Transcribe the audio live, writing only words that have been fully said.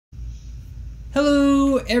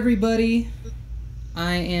Hello, everybody.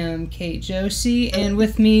 I am Kate Josie, and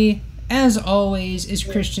with me, as always, is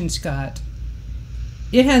Christian Scott.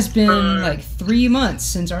 It has been like 3 months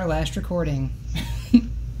since our last recording.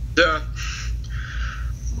 Yeah.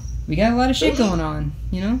 We got a lot of shit going on,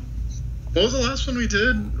 you know? What was the last one we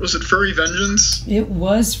did? Was it Furry Vengeance? It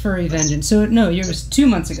was Furry Vengeance. So, no, it was 2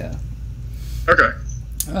 months ago. Okay.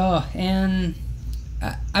 Oh, and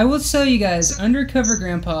I will tell you guys, Undercover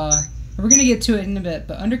Grandpa, we're going to get to it in a bit,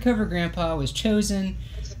 but Undercover Grandpa was chosen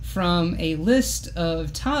from a list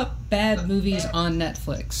of top bad movies on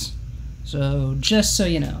Netflix. So, just so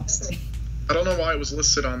you know. I don't know why it was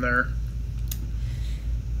listed on there.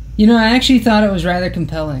 You know, I actually thought it was rather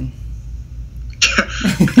compelling.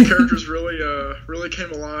 The characters really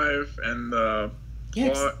came alive, and the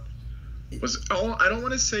plot was... I don't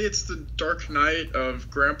want to say it's the Dark Knight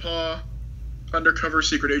of Grandpa undercover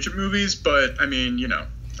secret agent movies, but, I mean, you know,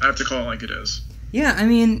 I have to call it like it is. Yeah, I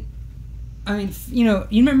mean, you know,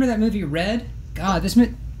 you remember that movie Red? God,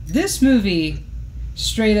 this movie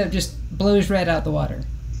straight up just blows Red out the water.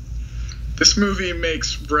 This movie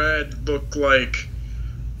makes Red look like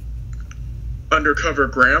Undercover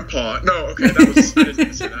Grandpa. No, okay, that was... I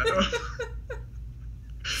didn't say that.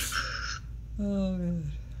 Oh, God.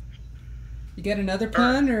 You got another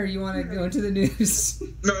pun, or you want to go into the news?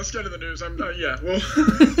 No, let's get to the news. Yeah, well,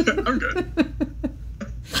 I'm good.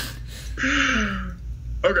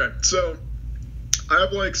 Okay, so I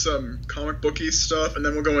have like some comic booky stuff, and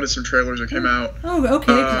then we'll go into some trailers that came out. Oh,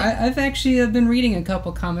 okay. I've actually been reading a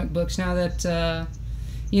couple comic books now that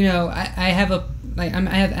you know, I have I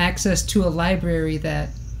have access to a library that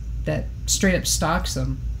straight up stocks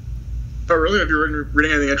them. Oh, really? Have you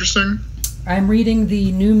reading anything interesting? I'm reading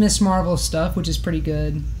the new Miss Marvel stuff, which is pretty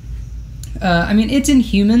good. I mean, it's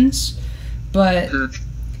Inhumans, but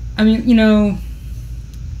I mean, you know,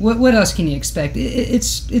 what else can you expect?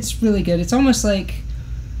 It's really good. It's almost like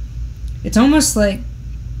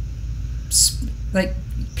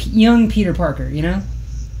young Peter Parker, you know?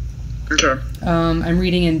 Okay. I'm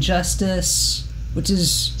reading Injustice, which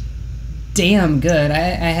is damn good. I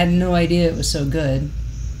had no idea it was so good.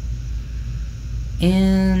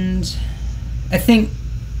 And I think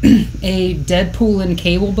a Deadpool and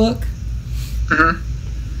Cable book.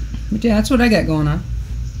 But yeah, that's what I got going on.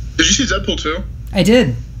 Did you see Deadpool 2? I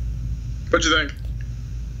did. What'd you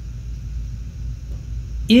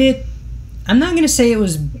think? I'm not going to say it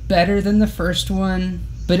was better than the first one,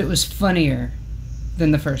 but it was funnier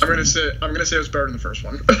than the first one. I'm gonna say it was better than the first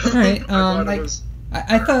one. Alright,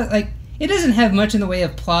 I thought, like, it doesn't have much in the way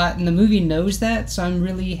of plot, and the movie knows that, so I'm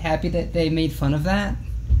really happy that they made fun of that.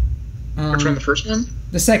 Which one, the first one?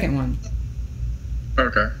 The second one.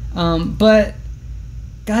 Okay. But,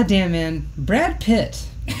 goddamn, man, Brad Pitt.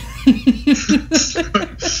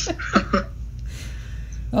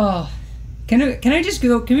 Oh, can we just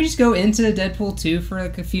go into Deadpool 2 for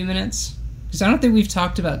like a few minutes? Because I don't think we've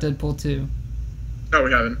talked about Deadpool 2. No,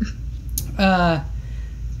 we haven't.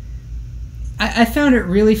 I found it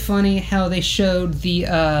really funny how they showed the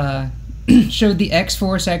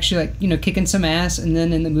X-Force actually, like, you know, kicking some ass, and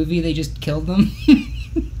then in the movie they just killed them.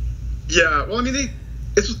 Yeah, well, I mean,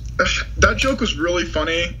 that joke was really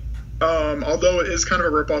funny, although it is kind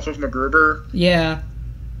of a ripoff of MacGruber. Yeah.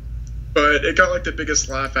 But it got like the biggest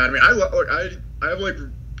laugh out of me. I have like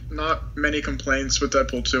not many complaints with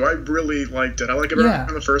Deadpool 2. I really liked it. I like it better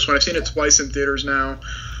than the first one. I've seen it twice in theaters now.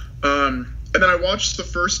 And then I watched the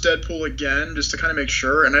first Deadpool again just to kind of make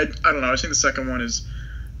sure. And I don't know. I think the second one is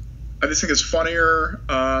funnier.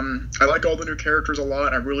 I like all the new characters a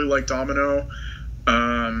lot. I really like Domino.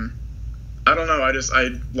 I don't know. I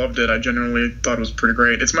loved it. I genuinely thought it was pretty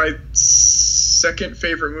great. It's my second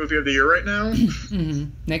favorite movie of the year right now.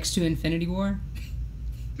 Next to Infinity War?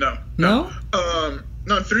 No. No,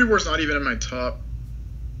 Infinity War's not even in my top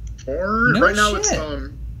 4. No right now shit. It's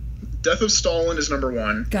Death of Stalin is number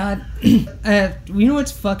 1. God, you know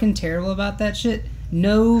what's fucking terrible about that shit?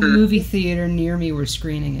 No movie theater near me were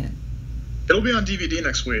screening it. It'll be on DVD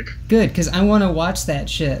next week. Good, because I want to watch that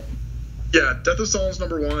shit. Yeah, Death of Stalin's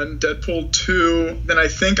number 1, Deadpool 2, then I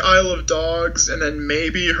think Isle of Dogs, and then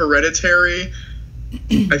maybe Hereditary.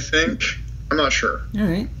 I think. I'm not sure. All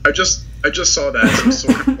right. I just saw that, so it's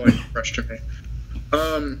sort of like fresh to me.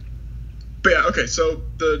 But yeah, okay. So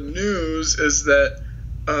the news is that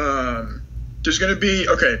there's going to be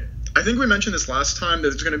I think we mentioned this last time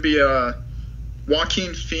that there's going to be a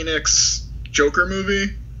Joaquin Phoenix Joker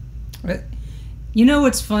movie. You know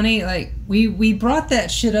what's funny? Like we brought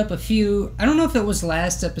that shit up I don't know if it was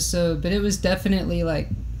last episode, but it was definitely like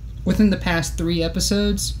within the past 3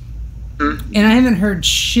 episodes. And I haven't heard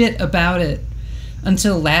shit about it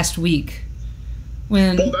until last week.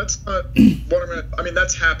 When well, that's not what I mean,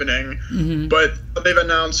 that's happening, but they've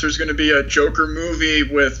announced there's going to be a Joker movie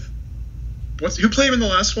with who played him in the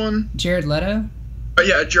last one? Jared Leto.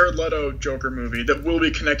 Yeah, a Jared Leto Joker movie that will be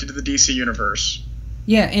connected to the DC universe.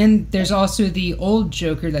 Yeah, and there's also the old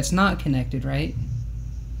Joker that's not connected, right?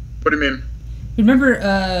 What do you mean?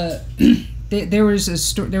 Remember, there was a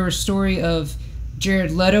story of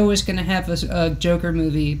Jared Leto was going to have a Joker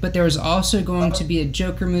movie, but there was also going to be a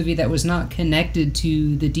Joker movie that was not connected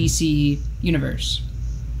to the DC universe.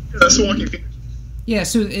 Yeah, that's the Walking Phoenix. Yeah,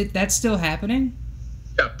 so that's still happening?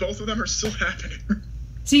 Yeah, both of them are still happening.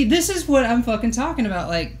 See, this is what I'm fucking talking about.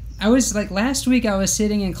 Like, last week I was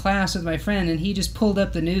sitting in class with my friend, and he just pulled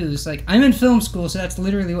up the news. Like, I'm in film school, so that's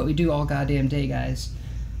literally what we do all goddamn day, guys.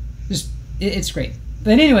 It's great.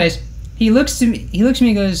 But anyways, he looks at me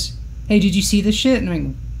and goes, "Hey, did you see this shit?" And I'm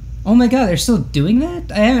like, "Oh my god, they're still doing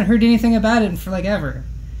that? I haven't heard anything about it for like ever."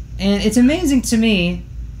 And it's amazing to me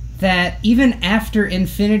that even after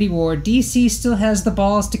Infinity War, DC still has the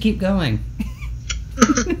balls to keep going.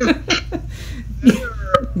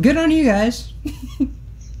 Good on you guys.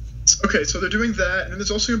 Okay, so they're doing that, and then there's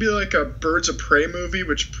also gonna be like a Birds of Prey movie,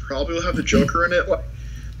 which probably will have the Joker in it. Like,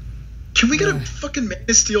 can we get a fucking Man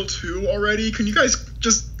of Steel 2 already? Can you guys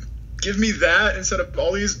just give me that instead of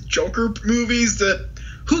all these Joker movies that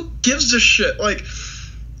who gives a shit? Like,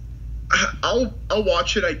 I'll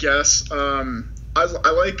watch it, I guess. I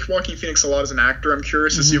like Joaquin Phoenix a lot as an actor. I'm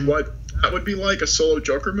curious to see what that would be like, a solo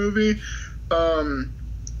Joker movie.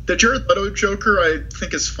 The Jared Leto Joker, I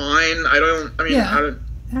think, is fine. I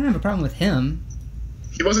don't have a problem with him.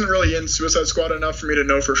 He wasn't really in Suicide Squad enough for me to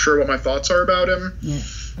know for sure what my thoughts are about him. Yeah.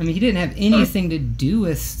 I mean, he didn't have anything to do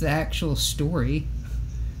with the actual story.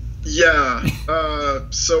 Yeah,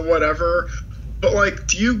 so whatever. But, like,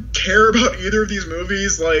 do you care about either of these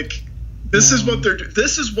movies? Like, this is what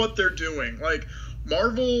they're doing. Like,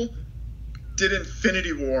 Marvel did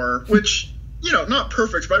Infinity War, which, you know, not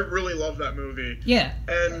perfect, but I really love that movie. Yeah.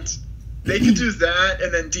 And they could do that,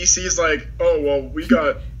 and then DC's like, oh, well, we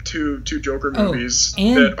got two Joker movies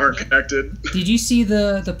that aren't connected. Did you see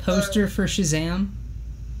the poster for Shazam?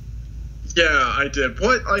 Yeah, I did.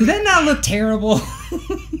 What? Did that not look terrible?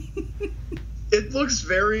 It looks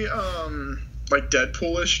very, like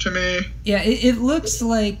Deadpool-ish to me. Yeah, it looks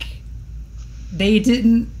like they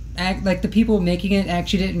didn't act like the people making it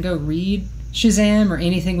actually didn't go read Shazam or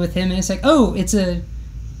anything with him, and it's like, oh, it's a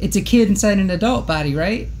kid inside an adult body,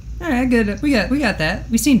 right? All right, good. We got that.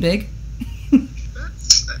 We seen Big.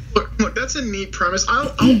 Look, that's a neat premise.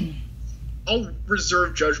 I'll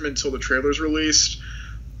reserve judgment until the trailer's released.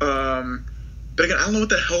 But again, I don't know what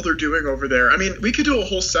the hell they're doing over there. I mean, we could do a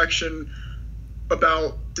whole section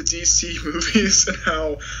about the DC movies and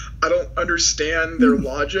how I don't understand their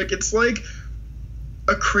logic. It's like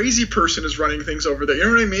a crazy person is running things over there. You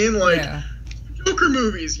know what I mean? Like, Joker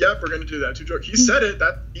movies. Yep, we're going to do that. Two Joker. He said it.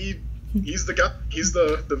 He's the guy. He's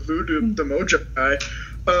the voodoo, the mojo guy.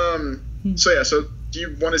 So do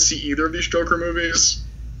you want to see either of these Joker movies?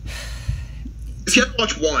 If you have to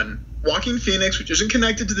watch one, Joaquin Phoenix, which isn't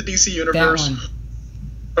connected to the DC universe.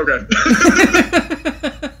 That one. Okay.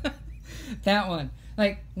 That one.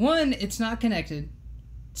 Like, one, it's not connected,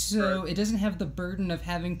 so it doesn't have the burden of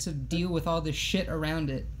having to deal with all this shit around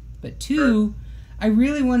it. But two, I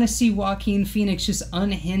really want to see Joaquin Phoenix just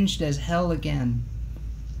unhinged as hell again.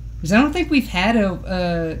 Because I don't think we've had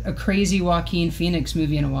a crazy Joaquin Phoenix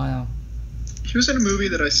movie in a while. He was in a movie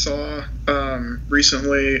that I saw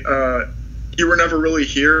recently, You Were Never Really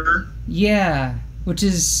Here. Yeah, which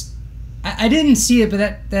is... I didn't see it, but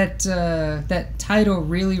that title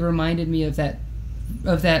really reminded me of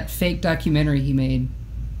that fake documentary he made.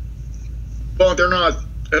 Well, they're not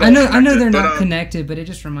at all I know they're not connected, but it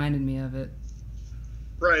just reminded me of it.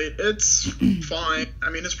 Right, it's fine.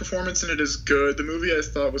 I mean, his performance in it is good. The movie I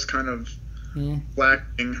thought was kind of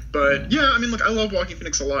lacking, but I mean, look, I love Joaquin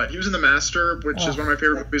Phoenix a lot. He was in The Master, which is one of my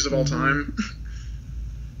favorite movies of all time.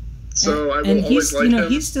 So I will always like him.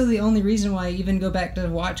 He's still the only reason why I even go back to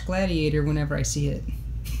watch Gladiator whenever I see it.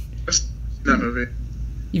 I've seen that movie.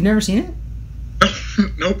 You've never seen it?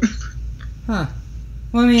 Nope. Huh.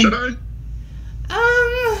 Well, I mean... Should I?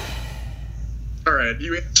 Alright,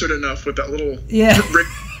 you answered enough with that little... Yeah.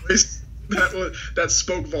 that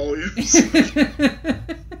spoke volumes.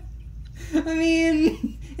 I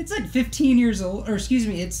mean, it's like 15 years old, or excuse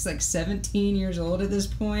me, it's like 17 years old at this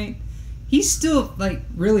point. He's still, like,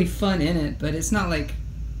 really fun in it, but it's not, like,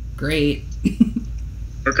 great.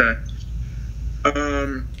 Okay.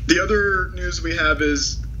 The other news we have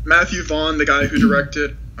is Matthew Vaughn, the guy who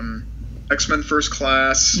directed X-Men First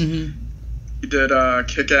Class. He did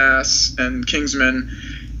Kick-Ass and Kingsman.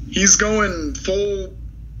 He's going full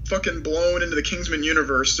fucking blown into the Kingsman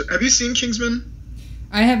universe. Have you seen Kingsman?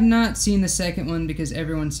 I have not seen the second one because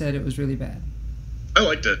everyone said it was really bad. I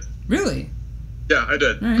liked it. Really? Yeah, I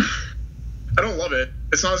did. All right. I don't love it.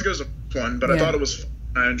 It's not as good as the first one, but I thought it was fun.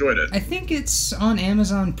 I enjoyed it. I think it's on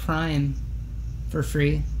Amazon Prime for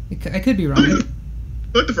free. I could be wrong. I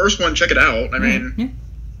like the first one. Check it out. I mean, yeah.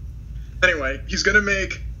 Anyway, he's gonna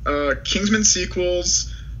make Kingsman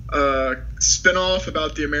sequels, spin-off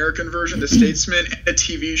about the American version, The Statesman, and a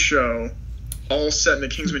TV show, all set in the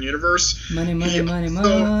Kingsman universe. Money.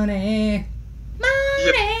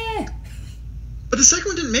 Yeah. But the second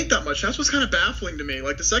one didn't make that much. That's what's kind of baffling to me.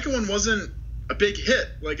 Like, the second one wasn't a big hit.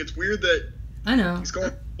 Like, it's weird that I know he's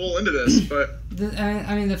going full into this, but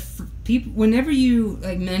people. Whenever you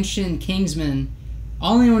mention Kingsman,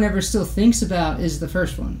 all anyone ever still thinks about is the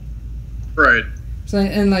first one. Right. So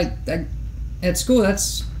at school,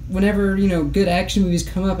 that's whenever good action movies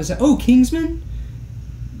come up. It's like, oh, Kingsman.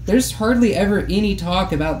 There's hardly ever any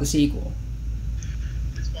talk about the sequel.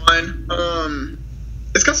 It's fine.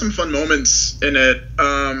 It's got some fun moments in it.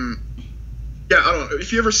 Yeah, I don't know.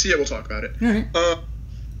 If you ever see it, we'll talk about it. All right.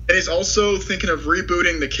 And he's also thinking of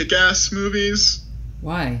rebooting the Kick-Ass movies.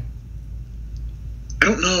 Why? I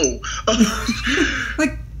don't know.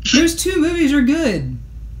 Those two movies are good.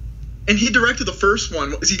 And he directed the first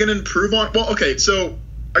one. Is he going to improve on? Well, okay. So,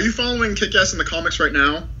 are you following Kick-Ass in the comics right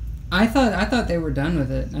now? I thought they were done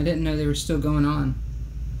with it. I didn't know they were still going on.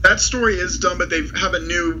 That story is done, but they have a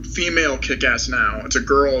new female Kick-Ass now. It's a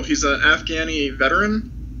girl. He's an Afghani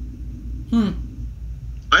veteran.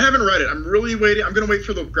 I haven't read it. I'm really waiting. I'm going to wait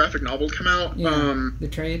for the graphic novel to come out. Yeah, the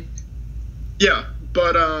trade. Yeah,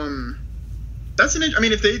 but that's an. I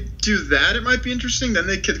mean, if they do that, it might be interesting. Then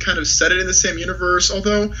they could kind of set it in the same universe.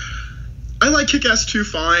 Although, I like Kick-Ass 2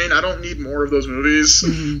 fine. I don't need more of those movies.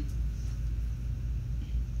 Mm-hmm.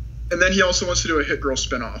 And then he also wants to do a Hit Girl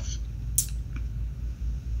spinoff.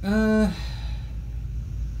 All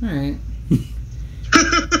right.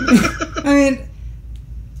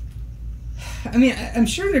 I mean, I'm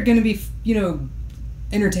sure they're going to be,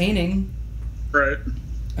 entertaining. Right.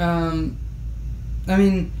 I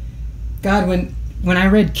mean, God, when I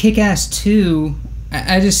read Kick-Ass 2,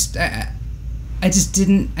 I just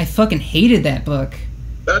didn't. I fucking hated that book.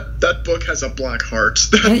 That book has a black heart.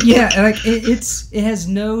 Yeah, it has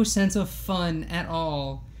no sense of fun at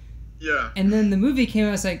all. Yeah. And then the movie came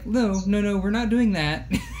out. It's like, no, we're not doing that.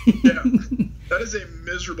 Yeah. That is a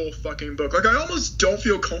miserable fucking book. Like, I almost don't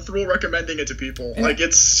feel comfortable recommending it to people. Like,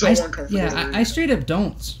 it's so uncomfortable. Yeah, I straight up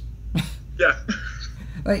don't. Yeah.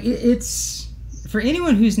 It's for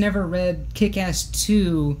anyone who's never read Kick-Ass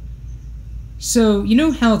 2. So, you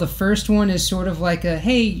know how the first one is sort of like a,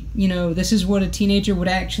 hey, this is what a teenager would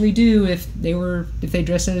actually do if they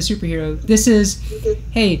dressed as a superhero. This is,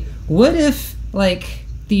 hey, what if,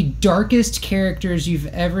 the darkest characters you've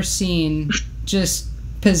ever seen just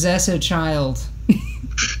possess a child?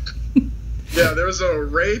 Yeah, there was a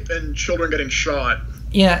rape and children getting shot.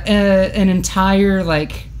 Yeah, an entire,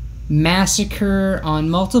 massacre on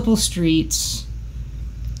multiple streets.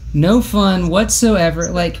 No fun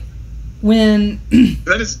whatsoever. When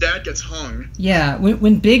then his dad gets hung. Yeah,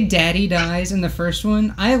 when Big Daddy dies in the first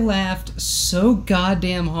one, I laughed so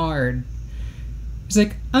goddamn hard. It's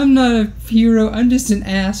like, I'm not a hero, I'm just an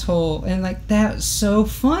asshole. And that's so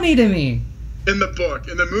funny to me. In the book.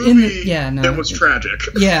 In the movie, it was tragic.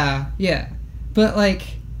 Yeah. But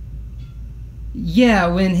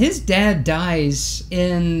when his dad dies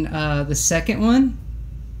in the second one,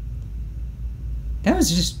 that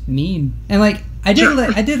was just mean. And I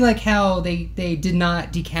did like how they did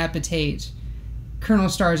not decapitate Colonel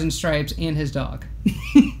Stars and Stripes and his dog.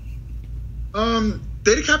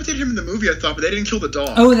 They decapitated him in the movie, I thought, but they didn't kill the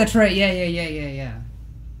dog. Oh, that's right. Yeah.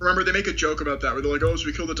 Remember, they make a joke about that, where they're like, oh, should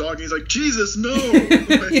we kill the dog? And he's like, Jesus, no!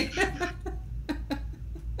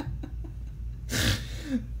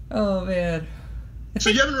 Oh, man. So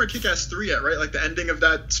you haven't read Kick-Ass 3 yet, right? The ending of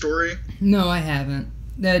that story? No, I haven't.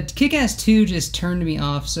 Kick-Ass 2 just turned me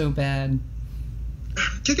off so bad.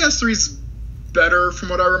 Kick-Ass 3's better, from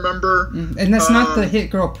what I remember. And that's not the Hit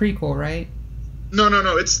Girl prequel, right? No.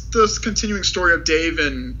 It's the continuing story of Dave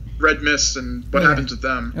and Red Mist and what happens with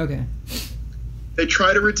them. Okay. They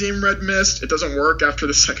try to redeem Red Mist. It doesn't work after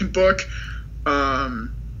the second book.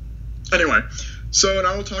 Anyway, so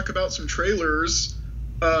now we'll talk about some trailers.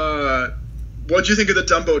 What'd you think of the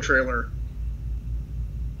Dumbo trailer?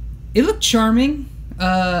 It looked charming.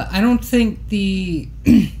 I don't think the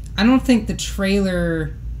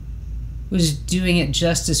trailer was doing it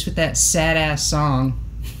justice with that sad-ass song.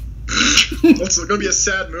 Well, it's going to be a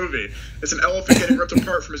sad movie. It's an elephant getting ripped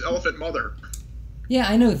apart from his elephant mother. Yeah,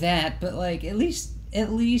 I know that, but like at least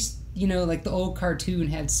you know, like the old cartoon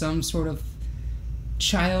had some sort of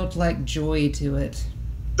childlike joy to it.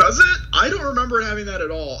 Does it? I don't remember it having that at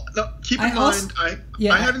all. No, keep in mind, I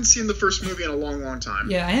haven't seen the first movie in a long, long time.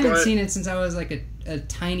 Yeah, I haven't seen it since I was like a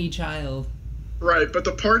tiny child. Right, but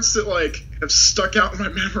the parts that like have stuck out in my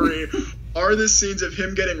memory are the scenes of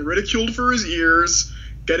him getting ridiculed for his ears,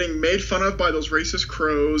 getting made fun of by those racist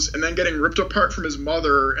crows, and then getting ripped apart from his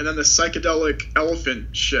mother, and then the psychedelic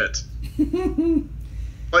elephant shit.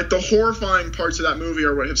 Like, the horrifying parts of that movie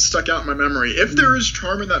are what have stuck out in my memory. If there is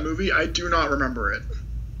charm in that movie, I do not remember it.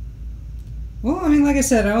 Well, I mean, like I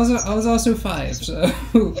said, I was also 5, so...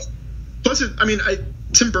 Plus,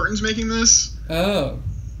 Tim Burton's making this. Oh,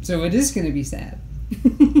 so it is going to be sad.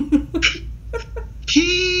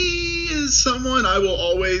 He is someone I will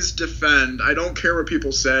always defend. I don't care what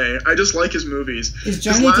people say. I just like his movies. Is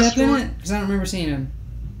Johnny Depp in it? Because I don't remember seeing him.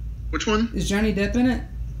 Which one? Is Johnny Depp in it?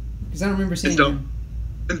 Because I don't remember seeing him.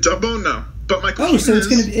 In Dumbo, no. But Michael Keaton so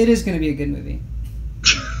it is going to be a good movie.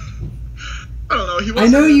 I don't know. He I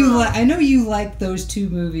know you like those two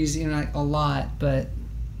movies, you know, like a lot, but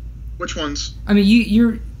which ones? I mean,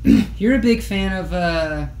 you're a big fan of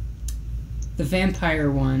the vampire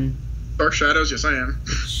one. Dark Shadows, yes, I am.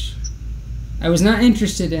 I was not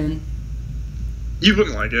interested in. You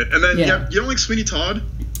wouldn't like it, and then you don't like Sweeney Todd.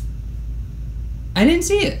 I didn't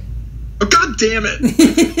see it. Oh, God damn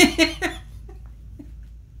it!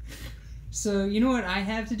 So you know what I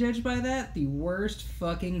have to judge by that? The worst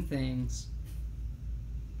fucking things.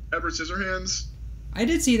 Edward Scissorhands. I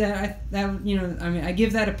did see that. I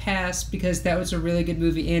give that a pass because that was a really good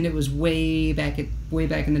movie, and it was way back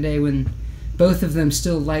in the day when both of them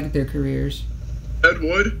still liked their careers. Ed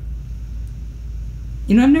Wood.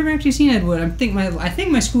 You know, I've never actually seen Ed Wood. I think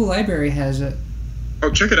my school library has it. Oh,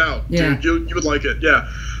 check it out. Yeah. Dude, you would like it. Yeah.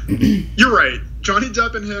 You're right. Johnny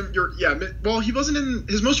Depp and him. Well, he wasn't in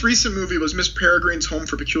his most recent movie. Was Miss Peregrine's Home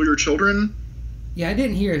for Peculiar Children. Yeah, I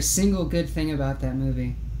didn't hear a single good thing about that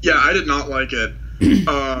movie. Yeah, I did not like it.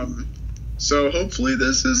 So hopefully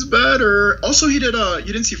this is better. Also, he did. You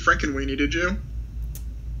didn't see Frankenweenie, did you?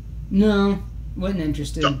 No, wasn't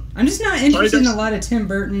interested. I'm just not interested in a lot of Tim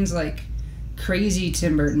Burton's like crazy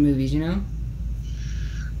Tim Burton movies. You know.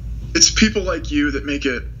 It's people like you that make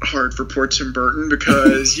it hard for poor Tim Burton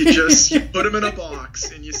because you put him in a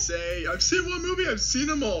box and you say, I've seen one movie, I've seen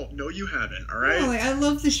them all. No, you haven't, all right? No, like, I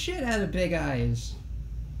love the shit out of Big Eyes.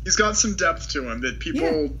 He's got some depth to him that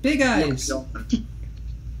people... Big Eyes. He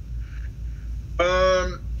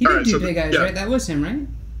did do Big Eyes, right? That was him, right?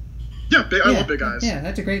 Yeah, I love Big Eyes. Yeah,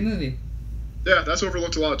 that's a great movie. Yeah, that's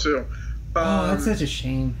overlooked a lot, too. That's such a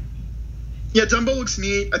shame. Yeah, Dumbo looks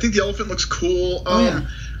neat. I think the elephant looks cool. Yeah.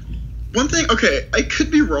 One thing, okay, I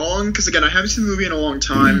could be wrong, because, again, I haven't seen the movie in a long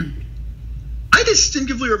time. I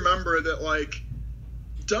distinctively remember that, like,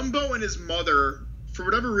 Dumbo and his mother, for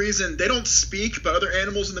whatever reason, they don't speak, but other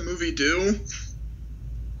animals in the movie do.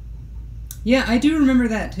 Yeah, I do remember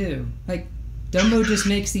that, too. Like, Dumbo just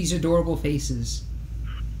makes these adorable faces.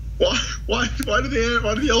 Why do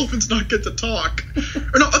the elephants not get to talk?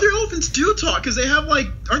 Or no, other elephants do talk, because they have, like,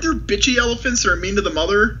 aren't there bitchy elephants that are mean to the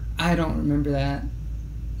mother? I don't remember that.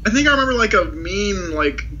 I think I remember, like, a mean,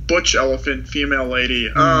 like, butch elephant female lady.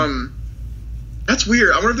 That's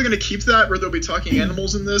weird. I wonder if they're going to keep that where they'll be talking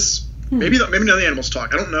animals in this. Maybe none of the animals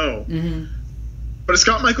talk. I don't know. Mm-hmm. But it's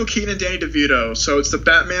got Michael Keaton and Danny DeVito, so it's the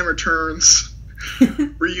Batman Returns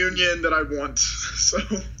reunion that I want. So,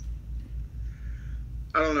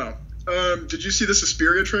 I don't know. Did you see the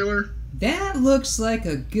Suspiria trailer? That looks like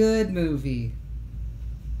a good movie.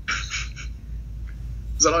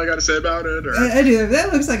 Is that all I got to say about it? Or? I do.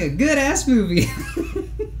 That looks like a good-ass movie.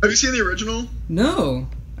 Have you seen the original? No.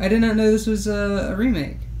 I did not know this was a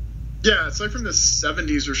remake. Yeah, it's like from the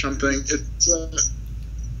 70s or something.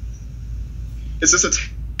 It's this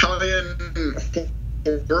Italian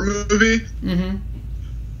horror movie. Mm-hmm.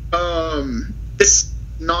 It's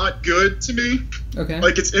not good to me. Okay.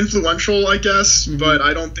 Like, it's influential, I guess, but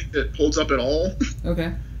I don't think it holds up at all.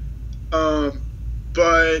 Okay.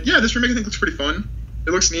 But, yeah, this remake I think looks pretty fun. It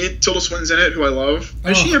looks neat. Tilda Swinton's in it, who I love.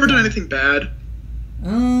 Has she ever done anything bad?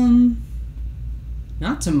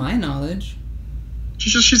 Not to my knowledge.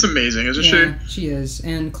 She's amazing, isn't she? Yeah, she is.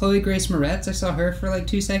 And Chloe Grace Moretz, I saw her for like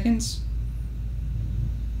 2 seconds.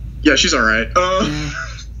 Yeah, she's alright. Yeah.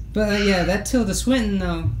 But yeah, that Tilda Swinton,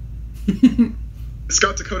 though. It's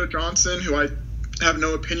got Dakota Johnson, who I have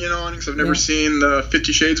no opinion on because I've never seen the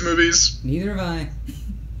 50 Shades movies. Neither have I.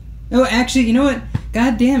 Oh, actually, you know what?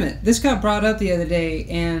 God damn it. This got brought up the other day,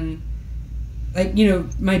 and, like, you know,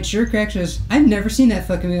 my jerk reaction was, I've never seen that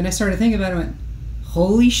fucking movie. And I started thinking about it and went,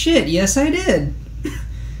 holy shit, yes, I did.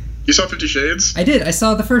 You saw 50 Shades? I did. I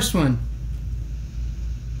saw the first one.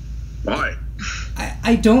 Why?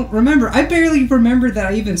 I don't remember. I barely remember that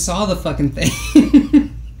I even saw the fucking thing.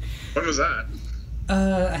 When was that?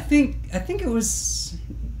 I think it was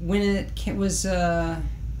when it was on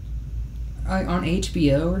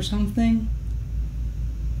HBO or something.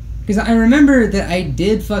 Because I remember that I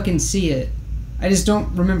did fucking see it. I just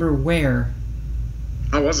don't remember where.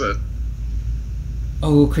 How was it?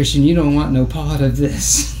 Oh, Christian, you don't want no part of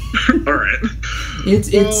this. All right.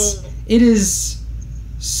 It is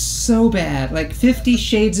so bad. Like 50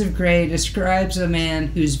 Shades of Grey describes a man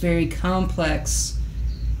who's very complex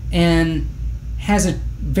and has a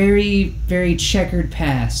very, very checkered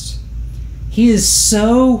past. He is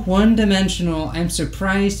so one-dimensional, I'm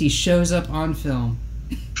surprised he shows up on film.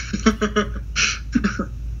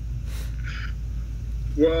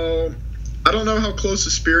 Well, I don't know how close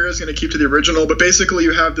Suspiria is going to keep to the original, but basically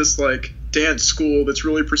you have this, like, dance school that's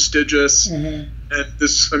really prestigious, and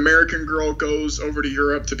this American girl goes over to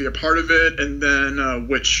Europe to be a part of it, and then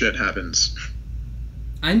witch shit happens.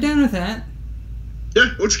 I'm down with that.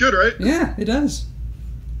 Yeah, looks good, right? Yeah, it does.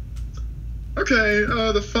 Okay,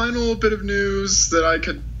 the final bit of news that I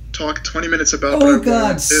could talk 20 minutes about Oh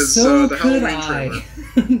god, is so the could Halloween I.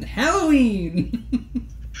 trailer. Halloween!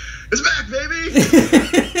 It's back, baby!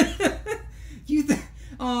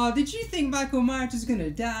 Did you think Michael Myers was gonna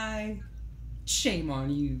die? Shame on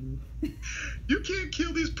you. You can't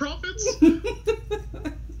kill these prophets?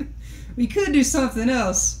 We could do something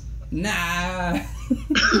else. Nah.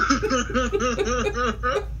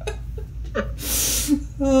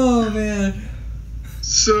 Oh man.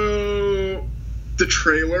 So, the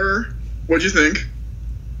trailer, what'd you think?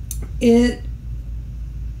 It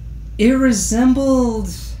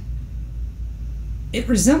resembled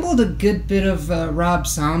a good bit of Rob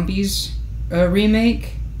Zombie's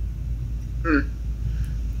remake.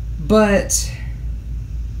 But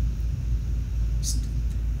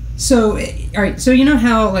so alright, so you know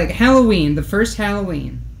how like Halloween, the first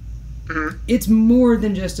Halloween, it's more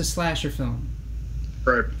than just a slasher film.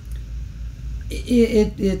 Right.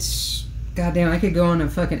 It's goddamn, I could go on a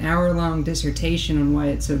fucking hour-long dissertation on why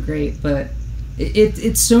it's so great, but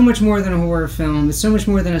it's so much more than a horror film. It's so much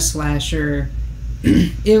more than a slasher.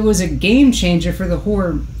 It was a game changer for the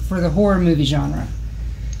horror movie genre.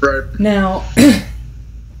 Right. Now,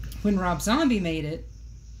 when Rob Zombie made it,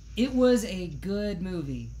 it was a good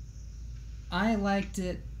movie. I liked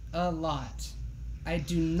it a lot. I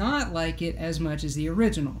do not like it as much as the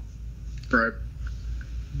original. Right.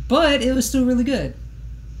 But it was still really good.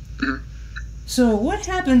 So what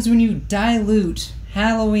happens when you dilute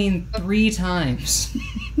Halloween 3 times?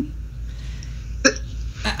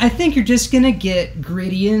 I think you're just gonna get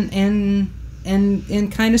gritty and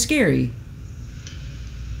kind of scary.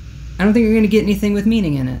 I don't think you're gonna get anything with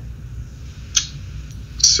meaning in it.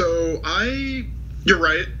 So you're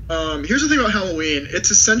right. Here's the thing about Halloween. It's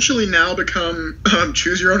essentially now become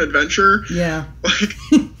choose your own adventure. Yeah. Like,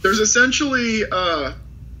 there's essentially, I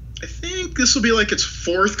think this will be like its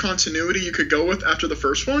 4th continuity you could go with after the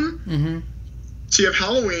first one. So you have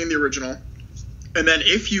Halloween, the original, and then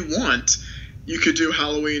if you want, you could do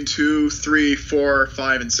Halloween 2, 3, 4,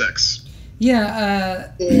 5, and 6.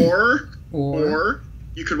 Yeah. Or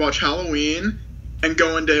you could watch Halloween and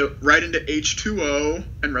go right into H2O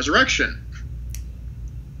and Resurrection.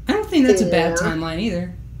 I don't think that's a bad timeline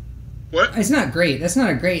either. What? It's not great. That's not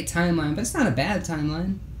a great timeline, but it's not a bad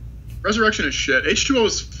timeline. Resurrection is shit. H2O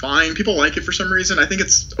is fine. People like it for some reason. I think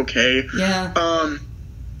it's okay. Yeah.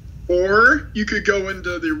 Or you could go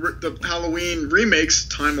into the Halloween remakes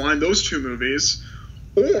timeline, those 2 movies.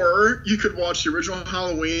 Or you could watch the original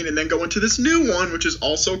Halloween and then go into this new one, which is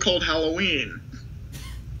also called Halloween.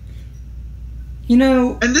 You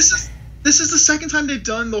know... And this is the second time they've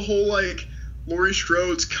done the whole, like, Laurie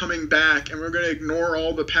Strode's coming back, and we're going to ignore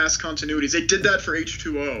all the past continuities. They did that for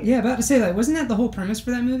H2O. Yeah, about to say, like, wasn't that the whole premise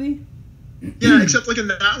for that movie? Yeah, except, like, in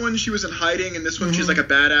that one, she was in hiding, and this one, she's, like, a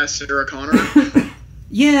badass Sarah Connor.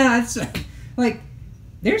 Yeah, it's, like,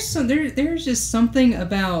 there's just something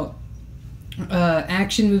about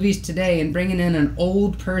action movies today and bringing in an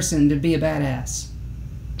old person to be a badass.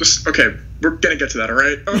 Okay, we're going to get to that, all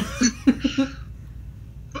right?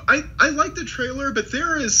 I like the trailer, but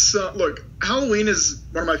there is... look, Halloween is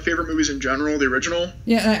one of my favorite movies in general, the original.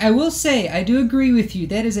 Yeah, I will say, I do agree with you.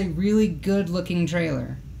 That is a really good-looking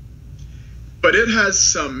trailer. But it has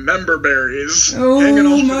some member berries hanging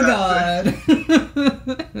off my god.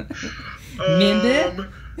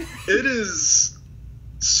 Mimbe? It is...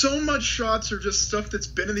 So much shots are just stuff that's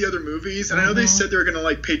been in the other movies, and I know they said they're going to,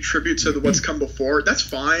 like, pay tribute to what's come before. That's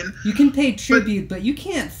fine. You can pay tribute, but you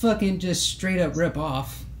can't fucking just straight up rip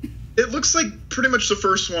off. it looks like pretty much the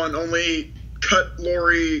first one, only cut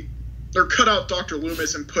out Dr.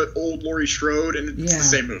 Loomis and put old Laurie Strode, and it's the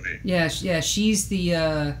same movie. Yeah, she's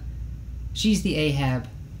the Ahab.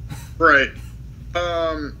 Right.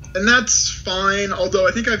 And that's fine, although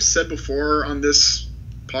I think I've said before on this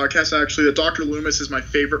podcast, actually, that Dr. Loomis is my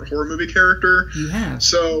favorite horror movie character. You have.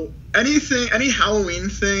 So any Halloween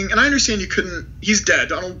thing, and I understand he's dead.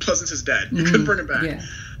 Donald Pleasance is dead. You couldn't bring him back. Yeah.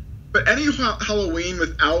 But any Halloween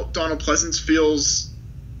without Donald Pleasance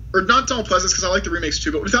or not Donald Pleasance, because I like the remakes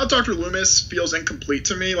too, but without Dr. Loomis feels incomplete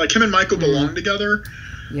to me. Like, him and Michael belong together.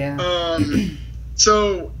 Yeah.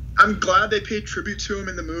 So I'm glad they paid tribute to him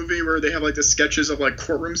in the movie, where they have like the sketches of like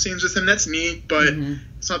courtroom scenes with him. That's neat, but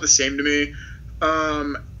it's not the same to me.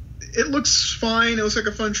 It looks fine. It looks like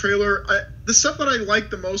a fun trailer. The stuff that I liked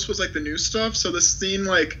the most was like the new stuff. So the scene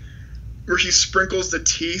like where he sprinkles the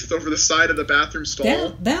teeth over the side of the bathroom stall.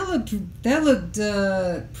 That looked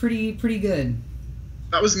pretty good.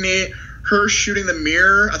 That was neat. Her shooting the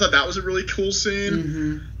mirror, I thought that was a really cool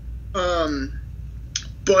scene.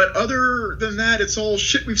 But other than that, it's all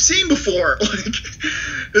shit we've seen before. Like,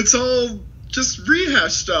 it's all just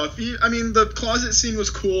rehash stuff. I mean, the closet scene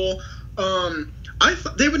was cool. I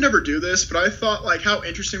thought they would never do this, but I thought, like, how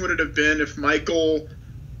interesting would it have been if Michael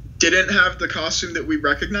didn't have the costume that we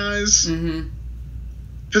recognize?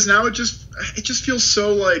 Because now it just feels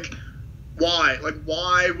so like, why? Like,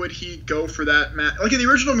 why would he go for that mask? Like, in the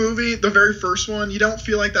original movie, the very first one, you don't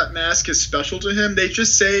feel like that mask is special to him. They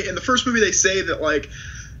just say, in the first movie, they say that, like,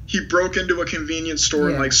 he broke into a convenience store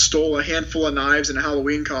and, like, stole a handful of knives and a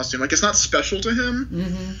Halloween costume. Like, it's not special to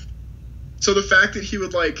him. So the fact that he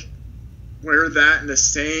would, like, wear that in the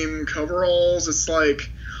same coveralls, it's like...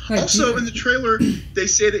 Also, in the trailer, they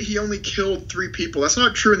say that he only killed 3 people. That's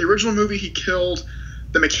not true. In the original movie, he killed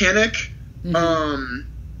the mechanic, Annie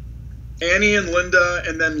and Linda,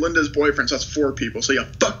 and then Linda's boyfriend. So that's 4 people. So yeah,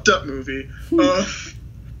 fucked up movie. But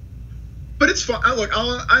it's fun.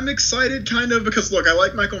 I'm excited kind of because, look, I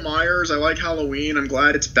like Michael Myers. I like Halloween. I'm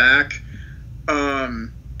glad it's back.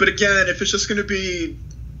 But again, if it's just going to be,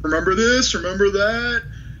 remember this, remember that,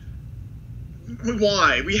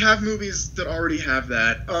 why? We have movies that already have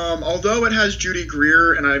that. Although it has Judy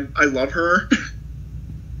Greer, and I love her.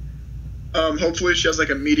 Hopefully she has like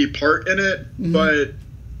a meaty part in it. But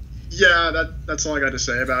yeah, that's all I got to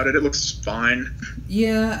say about it. It looks fine.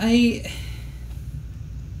 Yeah, I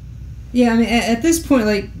mean, at this point,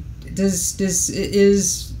 like,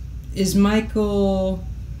 is Michael,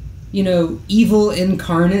 evil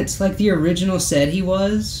incarnate like the original said he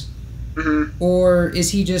was? Or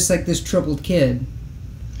is he just like this troubled kid?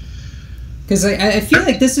 Because I feel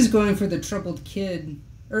like this is going for the troubled kid,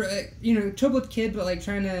 or troubled kid, but like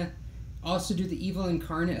trying to also do the evil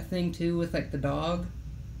incarnate thing too with like the dog.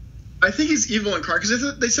 I think he's evil incarnate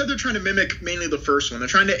because they said they're trying to mimic mainly the first one. They're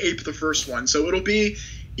trying to ape the first one, so it'll be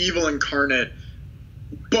evil incarnate.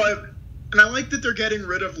 And I like that they're getting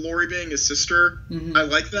rid of Laurie being his sister. I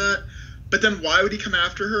like that. But then why would he come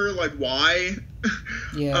after her? Like, why?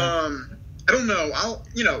 Yeah. I don't know.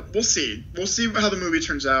 We'll see. We'll see how the movie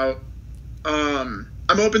turns out. I'm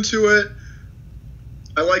open to it.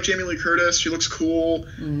 I like Jamie Lee Curtis. She looks cool.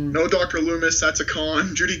 No Dr. Loomis. That's a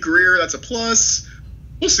con. Judy Greer. That's a plus.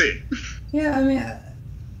 We'll see. Yeah, I mean,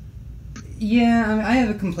 I have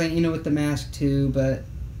a complaint, with the mask too, but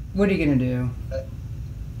what are you going to do?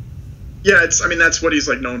 Yeah, that's what he's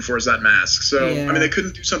like known for, is that mask. So, yeah. I mean, they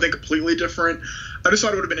couldn't do something completely different. I just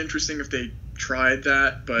thought it would have been interesting if they tried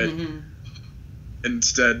that, but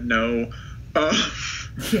instead, no.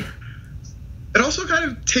 Yeah. It also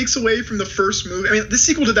kind of takes away from the first movie. I mean, the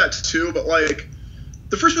sequel did that too, but like,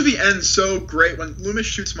 the first movie ends so great when Loomis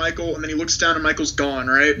shoots Michael and then he looks down and Michael's gone,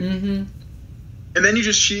 right? And then you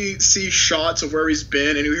just see shots of where he's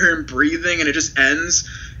been and you hear him breathing and it just ends.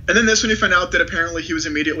 And then this one you find out that apparently he was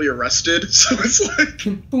immediately arrested. So it's like,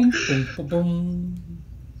 if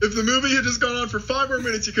the movie had just gone on for 5 more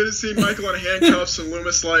minutes, you could have seen Michael in handcuffs and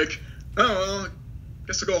Loomis like, oh, well, I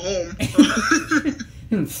guess I'll go home.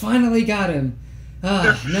 And finally got him.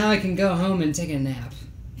 Now I can go home and take a nap.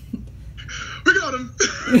 We got him.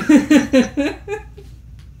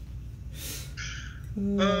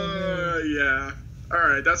 Yeah. All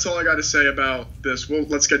right, that's all I got to say about this. Well,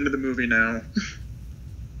 let's get into the movie now.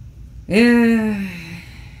 Yeah.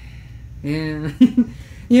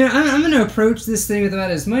 I'm going to approach this thing with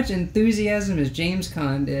about as much enthusiasm as James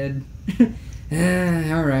Caan did.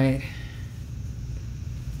 All right.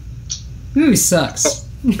 The movie sucks.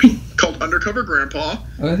 Called Undercover Grandpa.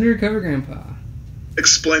 Undercover Grandpa.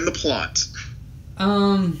 Explain the plot.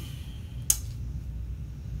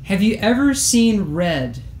 Have you ever seen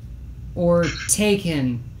Red or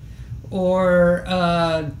Taken or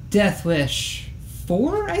Death Wish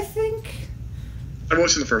 4, I think. I've only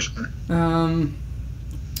seen the first one.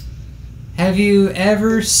 Have you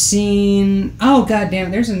ever seen? Oh god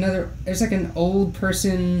damn! There's like an old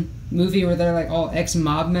person movie where they're like all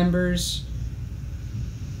ex-mob members.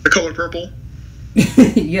 The Color Purple.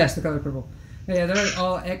 Yes, The Color Purple. Yeah, they're like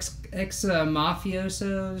all ex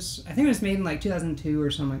mafiosos. I think it was made in like 2002 or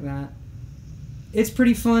something like that. It's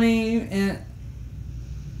pretty funny, and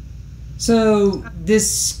so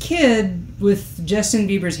this kid with Justin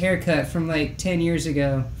Bieber's haircut from like 10 years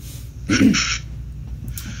ago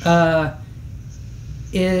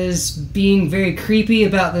is being very creepy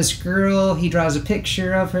about this girl. He draws a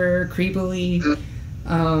picture of her creepily.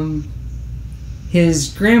 His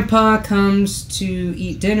grandpa comes to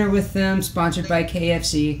eat dinner with them, sponsored by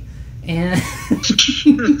KFC, and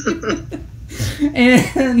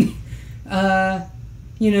and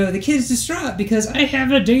the kid's distraught because I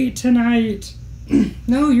have a date tonight.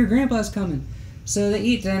 No, your grandpa's coming. So they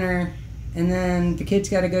eat dinner, and then the kid's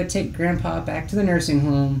got to go take grandpa back to the nursing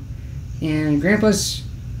home, and grandpa's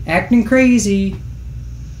acting crazy,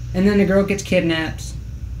 and then the girl gets kidnapped.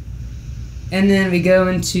 And then we go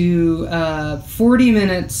into 40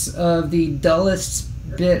 minutes of the dullest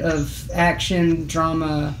bit of action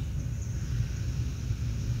drama.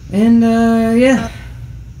 And, yeah.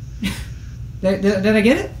 Did I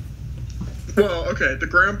get it? Well, okay. The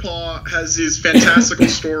grandpa has these fantastical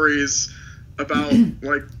stories about,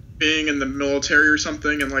 like, being in the military or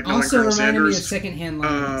something and, like, knowing also Colonel reminded me of Sanders. Secondhand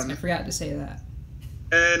Lines. I forgot to say that.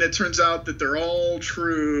 And it turns out that they're all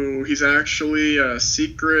true. He's actually a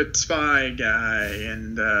secret spy guy,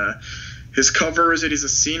 and his cover is that he's a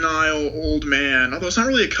senile old man. Although it's not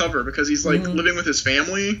really a cover because he's like living with his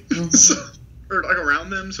family, or like around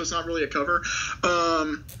them, so it's not really a cover.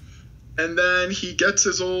 And then he gets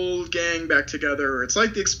his old gang back together. It's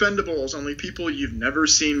like The Expendables, only people you've never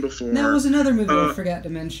seen before. That was another movie I forgot to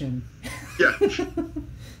mention. Yeah.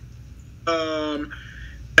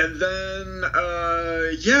 And then,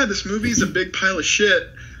 this movie's a big pile of shit.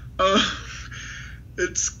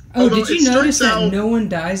 It's. Oh, did you notice that no one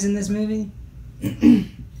dies in this movie? A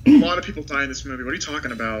lot of people die in this movie. What are you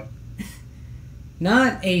talking about?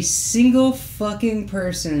 Not a single fucking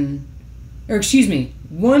person. Or, excuse me,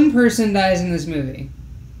 one person dies in this movie.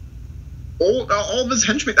 All of his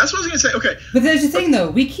henchmen. That's what I was going to say. Okay. But there's the thing, though.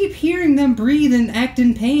 We keep hearing them breathe and act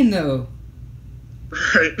in pain, though.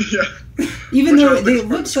 Right, yeah. Even though it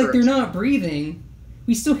looks like they're not breathing,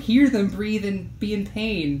 we still hear them breathe and be in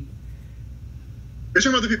pain. You're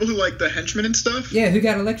talking about the people who, like, the henchmen and stuff? Yeah, who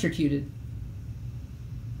got electrocuted.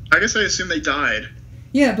 I guess I assume they died.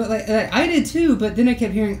 Yeah, but, like I did too, but then I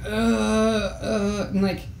kept hearing, I'm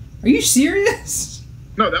like, are you serious?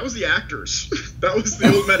 No, that was the actors. That was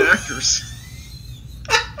the old men actors.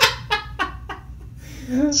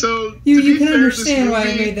 So you can understand why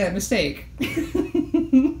I made that mistake.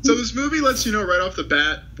 So this movie lets you know right off the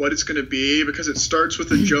bat what it's going to be because it starts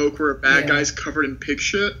with a joke where a bad guy's covered in pig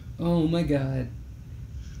shit. Oh my god.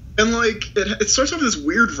 And like it starts off with this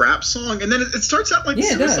weird rap song, and then it starts out like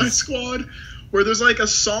Suicide Squad, where there's like a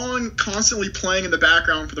song constantly playing in the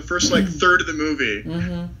background for the first like third of the movie.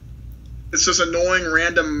 Mm-hmm. It's just annoying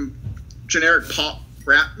random generic pop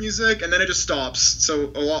rap music, and then it just stops.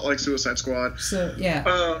 So a lot like Suicide Squad. So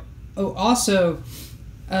yeah. Also,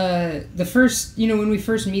 the first, when we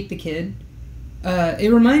first meet the kid,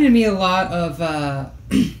 it reminded me a lot of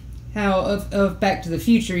of Back to the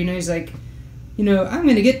Future. He's like, I'm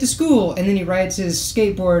gonna get to school, and then he rides his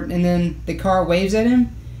skateboard, and then the car waves at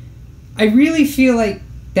him. I really feel like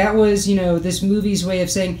that was, this movie's way of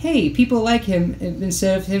saying, hey, people like him,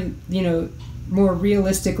 instead of him, more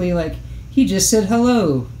realistically, like, he just said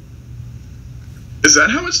hello. Is that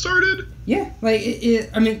how it started? Yeah, like,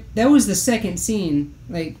 I mean, that was the second scene,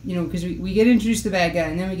 like, because we get introduced to the bad guy,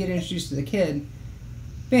 and then we get introduced to the kid.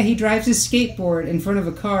 Yeah, he drives his skateboard in front of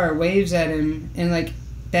a car, waves at him, and, like,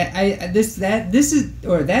 this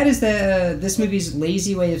movie's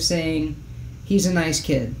lazy way of saying he's a nice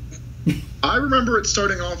kid. I remember it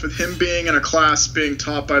starting off with him being in a class being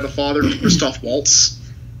taught by the father of Christoph Waltz.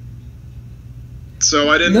 So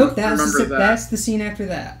I didn't remember that. That's the scene after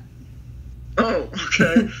that. Oh,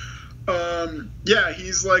 okay. Yeah,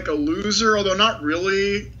 he's like a loser, although not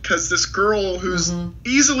really, because this girl who's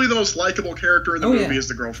easily the most likable character in the movie is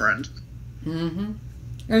the girlfriend. Mm-hmm.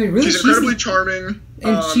 I mean, really, she's incredibly charming.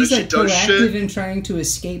 And she's like proactive in trying to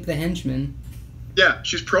escape the henchmen. Yeah,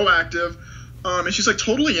 she's proactive. And she's like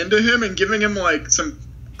totally into him and giving him like some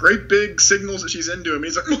great big signals that she's into him.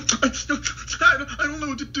 He's like, I don't know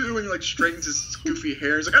what to do, and he like straightens his goofy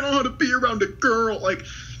hair. He's like, I don't know how to be around a girl. Like,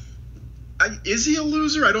 is he a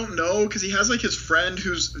loser? I don't know, because he has like his friend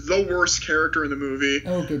who's the worst character in the movie.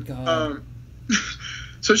 Oh, good God.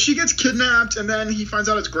 So she gets kidnapped, and then he finds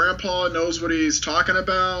out his grandpa knows what he's talking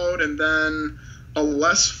about, and then a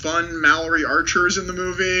less fun Mallory Archer's in the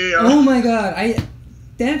movie. Oh my God,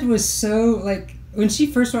 that was so, like, when she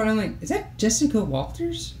first started, I'm like, is that Jessica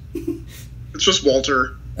Walters? It's just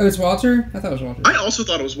Walter. Oh, it's Walter? I thought it was Walter. I also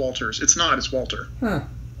thought it was Walters. It's not, it's Walter. Huh.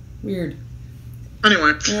 Weird.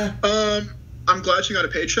 Anyway, yeah. I'm glad she got a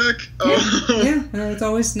paycheck. Yeah, it's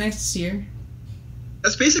always nice to see her.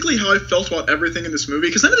 That's basically how I felt about everything in this movie,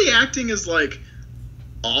 because none of the acting is, like,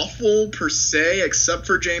 awful per se, except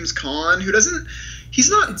for James Caan, who doesn't... He's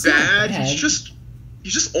not bad. He's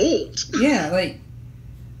just old. Yeah, like...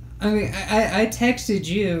 I mean, I texted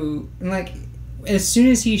you, and, like, as soon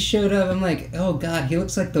as he showed up, I'm like, oh, God, he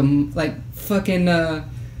looks like the, like, fucking, what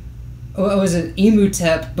was it,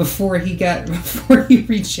 Emutep before he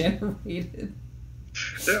regenerated.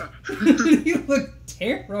 Yeah. He looked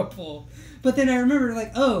terrible. But then I remember,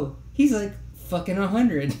 like, oh, he's, like, fucking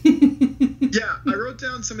 100. Yeah, I wrote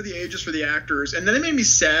down some of the ages for the actors, and then it made me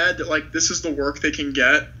sad that, like, this is the work they can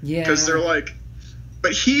get. Yeah. Because they're, like...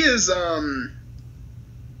 But he is,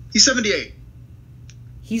 he's 78.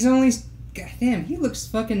 He's only... Goddamn, he looks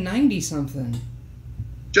fucking 90-something.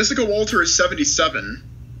 Jessica Walter is 77.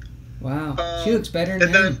 Wow. She looks better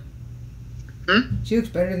than him. She looks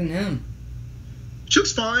better than him. She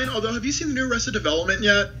looks fine, although have you seen the new Arrested Development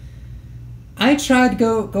yet? I tried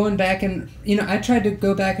going back and... I tried to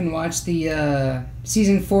go back and watch the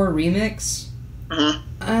Season 4 remix. Uh-huh.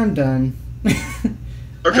 I'm done.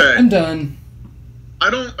 Okay. I'm done.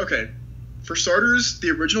 Okay. For starters,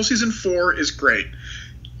 the original Season 4 is great.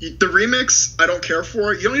 The remix, I don't care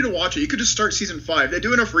for it. You don't need to watch it. You could just start Season 5. They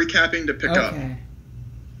do enough recapping to pick up.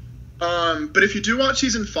 But if you do watch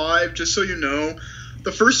Season 5, just so you know,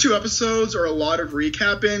 the first 2 episodes are a lot of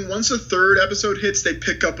recapping. Once the 3rd episode hits, they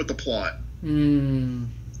pick up with the plot.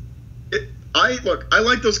 I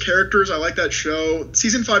like those characters. I like that show.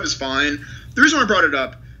 Season 5 is fine. The reason why I brought it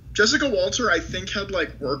up, Jessica Walter, I think, had,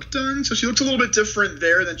 like, work done, so she looks a little bit different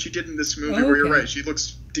there than she did in this movie, where you're right, she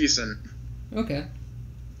looks decent. Okay.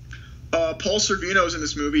 Paul Sorvino's in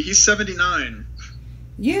this movie. He's 79.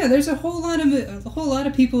 Yeah, there's a whole lot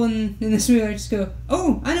of people in this movie. I just go,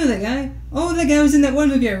 oh, I know that guy. Oh, that guy was in that one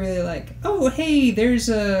movie I really like. Oh, hey, there's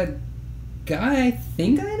a guy I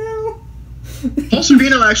think I know. Paul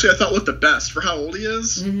Sorvino, actually, I thought looked the best for how old he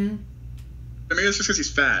is. Mm-hmm. I mean, it's just because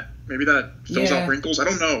he's fat. Maybe that fills out wrinkles. I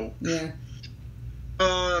don't know. Yeah.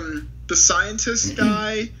 The scientist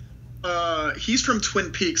guy, he's from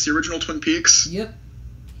Twin Peaks, the original Twin Peaks. Yep.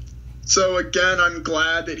 So, again, I'm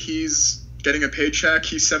glad that he's getting a paycheck.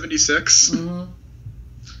 He's 76. Mm-hmm.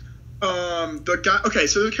 The guy... Okay,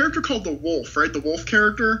 so the character called the Wolf, right? The Wolf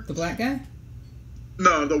character? The black guy?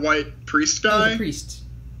 No, the white priest guy. Oh, the priest.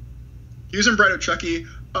 He was in Bride of Chucky.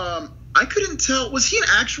 I couldn't tell. Was he an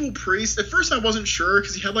actual priest? At first I wasn't sure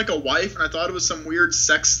because he had, like, a wife, and I thought it was some weird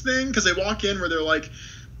sex thing because they walk in where they're, like,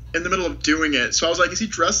 in the middle of doing it. So I was like, is he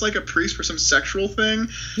dressed like a priest for some sexual thing?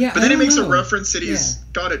 Yeah, but then it makes a reference that he's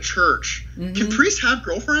got a church. Mm-hmm. Can priests have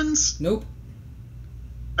girlfriends? Nope.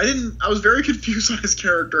 I was very confused on his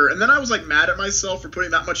character, and then I was, like, mad at myself for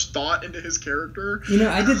putting that much thought into his character.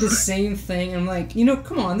 I did the same thing. I'm like,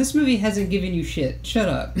 come on, this movie hasn't given you shit. Shut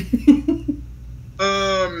up.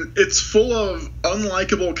 It's full of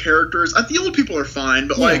unlikable characters. The old people are fine,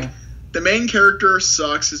 but, like, the main character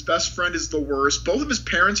sucks. His best friend is the worst. Both of his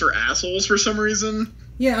parents are assholes for some reason.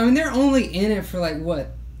 Yeah, I mean, they're only in it for, like, what,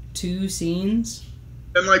 2 scenes?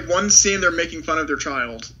 And, like, one scene they're making fun of their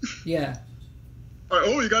child. Yeah. Like,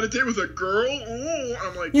 oh, you got a date with a girl? Oh,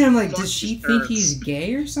 I'm like, yeah, I'm like, does she think he's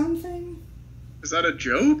gay or something? Is that a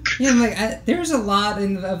joke? Yeah, I'm like, there's a lot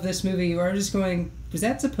of this movie where I'm just going, was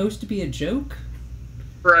that supposed to be a joke?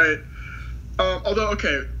 Right. Although,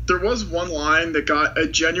 okay, there was one line that got a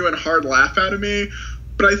genuine hard laugh out of me,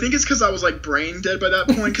 but I think it's because I was, like, brain dead by that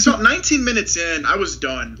point. Because about 19 minutes in, I was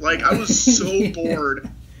done. Like, I was so bored.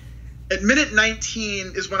 At minute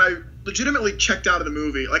 19 is when I legitimately checked out of the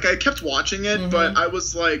movie. Like, I kept watching it, but I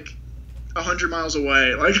was, like, 100 miles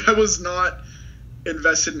away. Like, I was not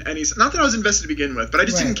invested in any... Not that I was invested to begin with, but I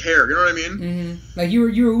just didn't care. You know what I mean? Mm-hmm. Like, you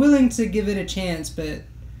were willing to give it a chance, but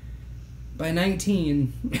by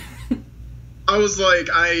 19... I was like,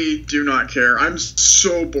 I do not care. I'm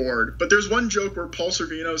so bored. But there's one joke where Paul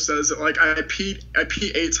Sorvino says that, like, I pee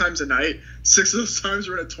 8 times a night. 6 of those times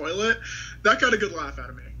were in a toilet. That got a good laugh out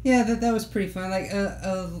of me. Yeah, that was pretty fun. Like,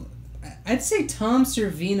 I'd say Tom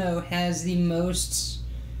Sorvino has the most,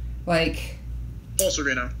 like... Paul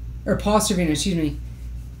Sorvino, excuse me.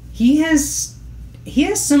 He has he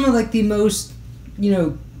has some of like the most,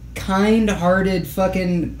 kind-hearted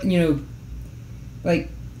fucking, like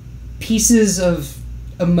pieces of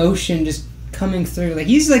emotion just coming through. Like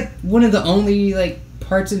he's like one of the only like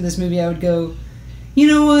parts in this movie I would go, you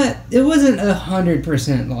know what? It wasn't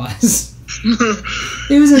 100% loss.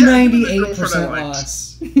 It was a 98%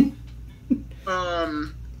 loss.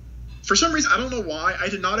 For some reason, I don't know why, I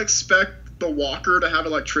did not expect the walker to have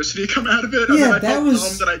electricity come out of it. Yeah, I felt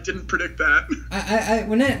dumb that I didn't predict that. I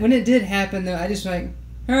when it did happen though, I just like,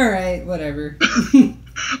 all right, whatever.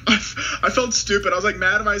 I felt stupid. I was like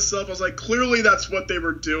mad at myself. I was like, clearly that's what they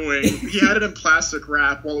were doing. He had it in plastic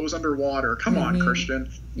wrap while it was underwater. Come on,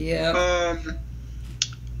 Christian. Yeah.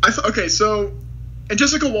 Okay, so, and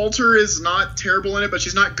Jessica Walter is not terrible in it, but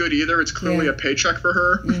she's not good either. It's clearly a paycheck for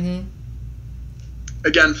her. Mm-hmm.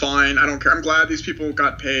 Again, fine. I don't care. I'm glad these people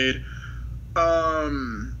got paid. But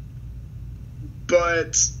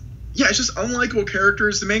yeah, it's just unlikable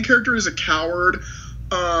characters. The main character is a coward.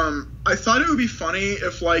 I thought it would be funny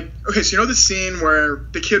if, like, okay, so you know the scene where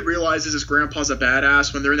the kid realizes his grandpa's a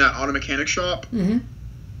badass when they're in that auto mechanic shop? Mm-hmm.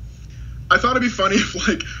 I thought it'd be funny if,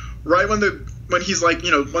 like, right when he's like,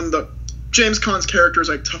 when the James Caan's character is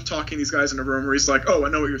like tough talking these guys in a room where he's like, oh, I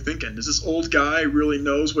know what you're thinking. Does this old guy really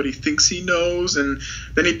knows what he thinks he knows? And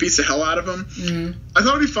then he beats the hell out of him. Mm-hmm. I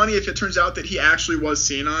thought it'd be funny if it turns out that he actually was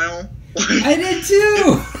senile. Like, I did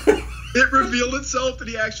too. It revealed itself that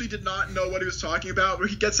he actually did not know what he was talking about. Where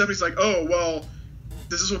he gets up and he's like, oh, well,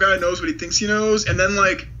 this old guy knows what he thinks he knows. And then,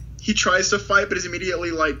 like, he tries to fight but is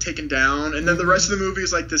immediately, like, taken down. And then the rest of the movie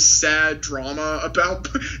is, like, this sad drama about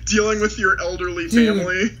dealing with your elderly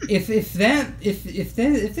family. If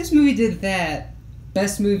this movie did that,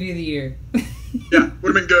 best movie of the year. Yeah,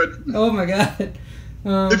 would have been good. Oh, my God.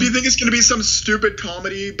 If you think it's going to be some stupid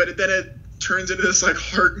comedy, but then it turns into this, like,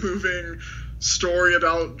 heart-moving story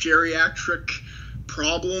about geriatric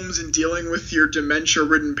problems and dealing with your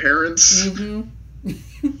dementia-ridden parents. Mm-hmm.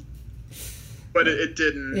 But it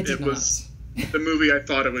didn't. It was the movie I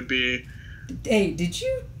thought it would be. Hey, did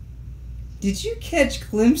you catch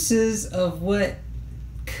glimpses of what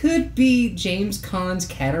could be James Caan's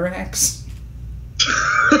cataracts?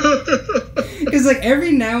 Because like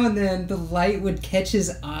every now and then the light would catch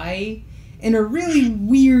his eye in a really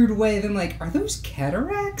weird way. Then like, are those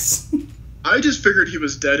cataracts? I just figured he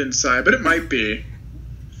was dead inside, but it might be.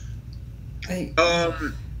 I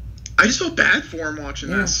just felt bad for him watching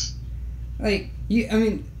this. Like, we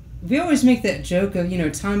always make that joke of,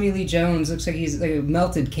 Tommy Lee Jones looks like he's like a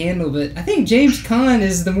melted candle, but I think James Caan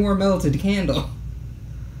is the more melted candle.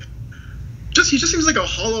 He just seems like a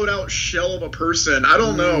hollowed out shell of a person. I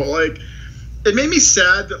don't know. Like, it made me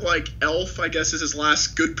sad that, like, Elf, I guess, is his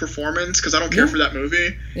last good performance, because I don't care for that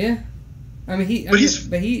movie. Yeah.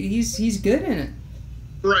 He's good in it.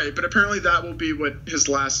 Right, but apparently that will be his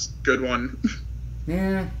last good one.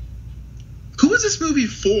 Yeah. Who is this movie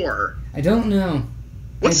for? I don't know.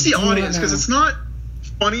 What's the audience? Because it's not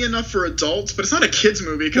funny enough for adults, but it's not a kids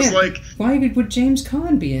movie. Because why would James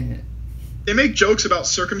Caan be in it? They make jokes about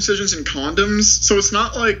circumcisions and condoms, so it's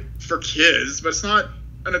not like for kids, but it's not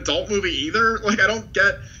an adult movie either. Like, I don't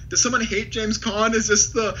get. Does someone hate James Caan? Is this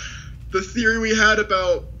the theory we had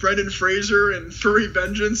about Brendan Fraser and Furry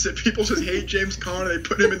Vengeance, that people just hate James Caan and they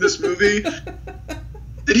put him in this movie?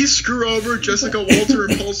 Did he screw over Jessica Walter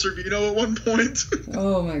and Paul Sorvino at one point?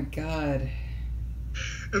 Oh my God.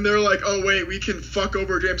 And they're like, oh wait, we can fuck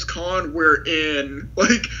over James Caan, we're in.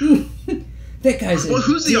 Like, that guy's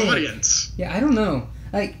who's the audience? Yeah, I don't know.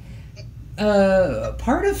 Like,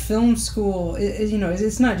 part of film school is,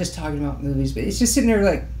 it's not just talking about movies, but it's just sitting there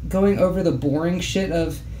like going over the boring shit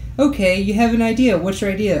of, okay, you have an idea. What's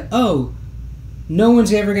your idea? Oh, no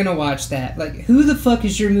one's ever gonna watch that. Like, who the fuck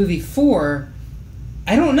is your movie for?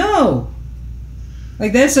 I don't know.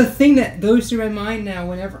 Like, that's a thing that goes through my mind now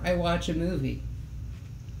whenever I watch a movie.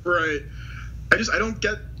 Right. I don't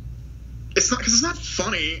get. It's not because it's not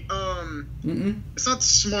funny. It's not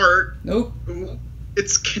smart. Nope.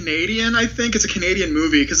 It's Canadian. I think it's a Canadian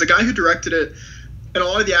movie because the guy who directed it, and a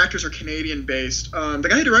lot of the actors are Canadian based. The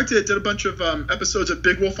guy who directed it did a bunch of episodes of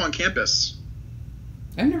Big Wolf on Campus.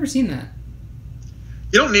 I've never seen that.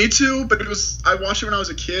 You don't need to, but I watched it when I was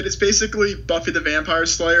a kid. It's basically Buffy the Vampire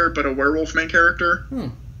Slayer, but a werewolf main character.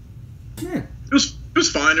 Yeah. It was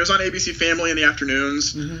fine. It was on ABC Family in the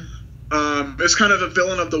afternoons. Mm-hmm. It was kind of a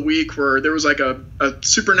villain of the week where there was like a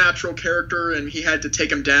supernatural character and he had to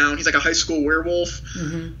take him down. He's like a high school werewolf.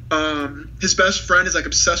 Mm-hmm. His best friend is like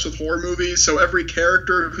obsessed with horror movies, so every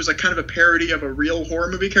character who's like kind of a parody of a real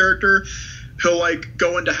horror movie character, he'll like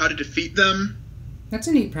go into how to defeat them. That's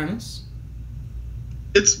a neat premise.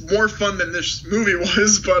 It's more fun than this movie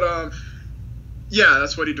was, but Yeah,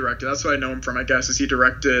 that's what he directed. That's what I know him from, I guess, is he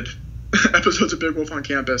directed episodes of Big Wolf on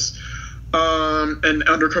Campus, and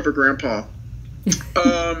Undercover Grandpa.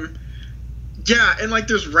 Yeah, and like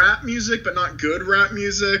there's rap music, but not good rap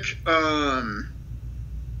music.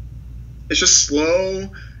 It's just slow.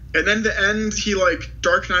 And then the end, he like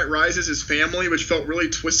Dark Knight Rises his family, which felt really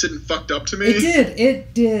twisted and fucked up to me.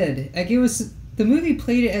 It did. Like it was, the movie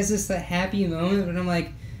played it as this the happy moment, but I'm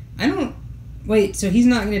like, I don't. Wait, so he's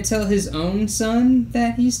not going to tell his own son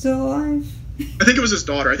that he's still alive? I think it was his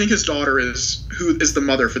daughter. I think his daughter is who is the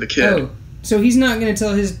mother for the kid. Oh, so he's not going to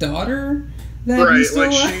tell his daughter that he's still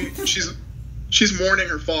alive? She's mourning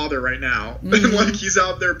her father right now, and like he's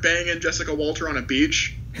out there banging Jessica Walter on a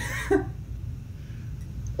beach.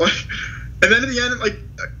 Like, and then at the end, like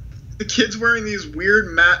the kid's wearing these weird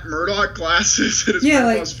Matt Murdock glasses at his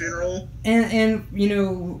grandpa's funeral. And you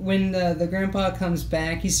know, when the grandpa comes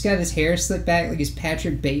back, he's got his hair slicked back like he's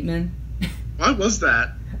Patrick Bateman. Why was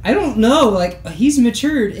that? I don't know. Like, he's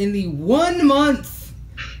matured in the 1 month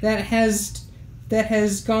that has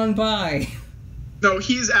gone by. No,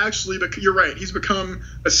 he's actually, you're right, he's become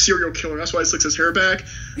a serial killer. That's why he slicks his hair back.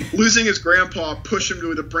 Losing his grandpa pushed him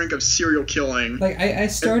to the brink of serial killing. Like, I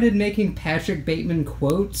started making Patrick Bateman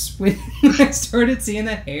quotes when I started seeing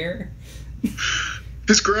that hair.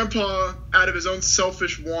 His grandpa, out of his own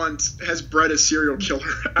selfish want, has bred a serial killer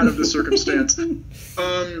out of this circumstance.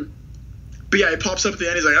 But yeah, he pops up at the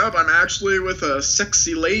end, he's like, oh, I'm actually with a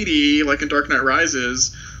sexy lady, like in Dark Knight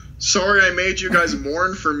Rises. Sorry I made you guys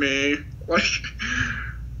mourn for me. Like,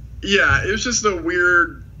 yeah, it was just a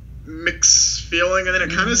weird mixed feeling, and then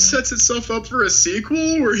it kind of sets itself up for a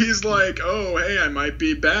sequel where he's like, oh, hey, I might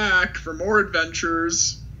be back for more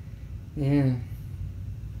adventures. Yeah.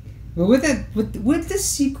 But would the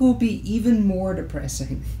sequel be even more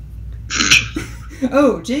depressing?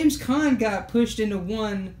 Oh, James Caan got pushed into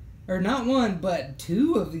not one, but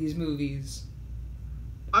 2 of these movies.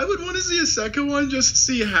 I would want to see a second one just to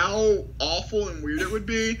see how awful and weird it would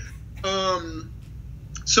be.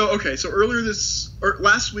 So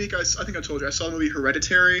last week, I think I told you, I saw the movie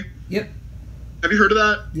Hereditary. Yep. Have you heard of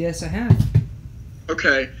that? Yes, I have.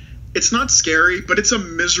 Okay. It's not scary, but it's a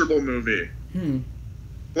miserable movie.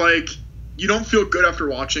 Like, you don't feel good after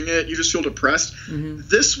watching it. You just feel depressed.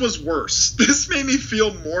 This was worse. This made me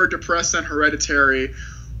feel more depressed than Hereditary,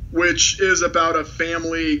 which is about a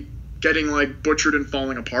family getting, like, butchered and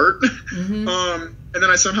falling apart. And then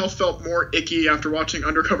I somehow felt more icky after watching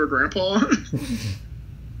Undercover Grandpa.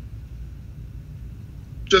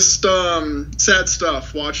 Just sad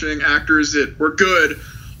stuff, watching actors that were good.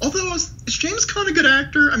 Although, is James Caan a good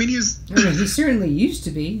actor? I mean, he certainly used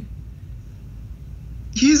to be.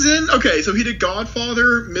 He's in... Okay, so he did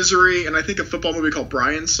Godfather, Misery, and I think a football movie called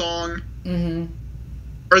Brian's Song.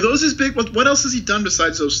 Are those his big... What else has he done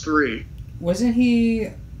besides those 3? Wasn't he...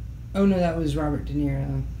 Oh, no, that was Robert De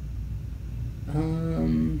Niro.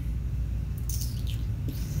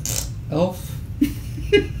 Elf.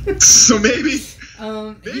 So maybe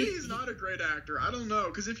he's not a great actor. I don't know,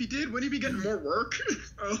 because if he did, wouldn't he be getting more work?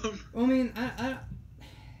 Well, I mean, I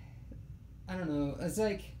don't know. It's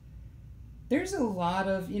like there's a lot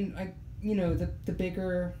of the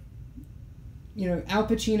bigger, Al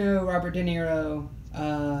Pacino, Robert De Niro,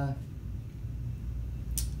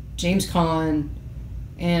 James Caan,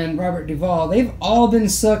 and Robert Duvall. They've all been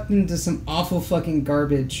sucked into some awful fucking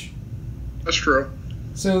garbage. That's true.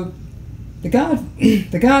 So, The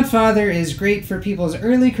Godfather is great for people's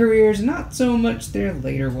early careers, not so much their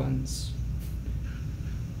later ones.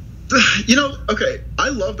 Okay, I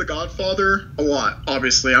love The Godfather a lot.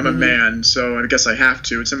 Obviously, I'm a man, so I guess I have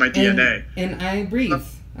to. It's in my DNA. And I breathe.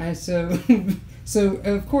 So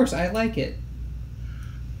of course I like it.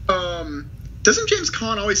 Doesn't James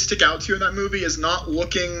Caan always stick out to you in that movie as not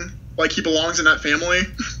looking like he belongs in that family?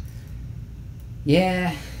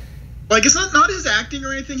 Yeah. Like, it's not his acting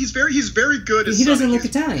or anything. He's very good as he doesn't look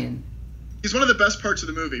Italian. He's one of the best parts of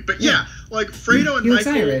the movie. But yeah, like Fredo and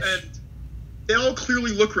Michael, Irish. and they all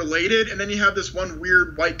clearly look related, and then you have this one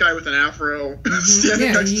weird white guy with an afro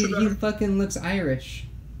standing next to them. He fucking looks Irish.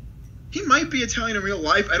 He might be Italian in real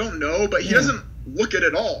life, I don't know, but he doesn't look it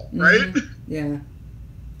at all, right? Yeah.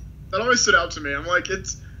 That always stood out to me. I'm like,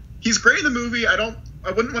 he's great in the movie. I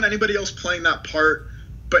wouldn't want anybody else playing that part,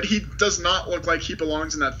 but he does not look like he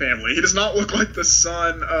belongs in that family. He does not look like the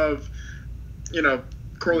son of,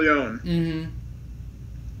 Corleone.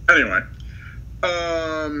 Anyway,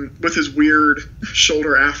 with his weird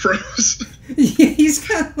shoulder afros. Yeah, he's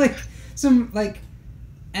got some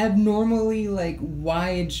abnormally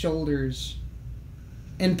wide shoulders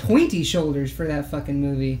and pointy shoulders for that fucking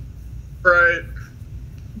movie. Right.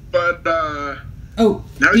 But Oh,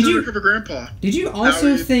 now he's Undercover Grandpa. Did you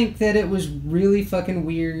also think that it was really fucking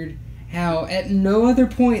weird how at no other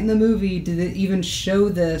point in the movie did it even show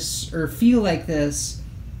this or feel like this,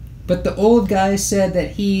 but the old guy said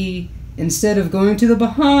that he, instead of going to the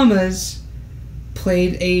Bahamas,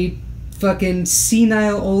 played a fucking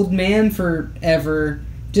senile old man forever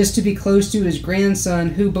just to be close to his grandson,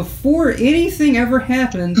 who before anything ever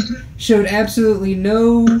happened showed absolutely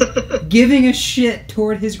no giving a shit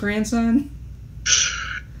toward his grandson?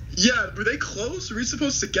 Yeah, were they close? Were we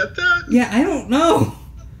supposed to get that? Yeah, I don't know.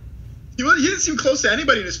 He didn't seem close to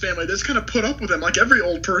anybody in his family. They just kind of put up with him like every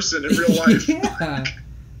old person in real life. Yeah.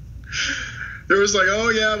 There was like, oh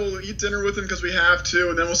yeah, we'll eat dinner with him because we have to,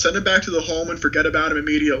 and then we'll send him back to the home and forget about him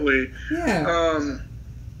immediately. Yeah.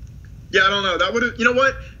 Yeah, I don't know. That would have, you know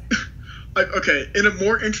what? Okay, in a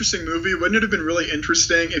more interesting movie, wouldn't it have been really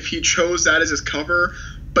interesting if he chose that as his cover,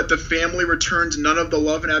 but the family returned none of the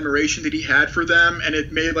love and admiration that he had for them, and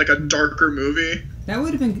it made like a darker movie? That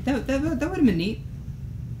would have been that would have been neat.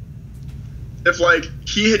 If like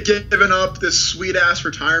he had given up this sweet ass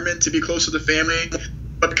retirement to be close to the family,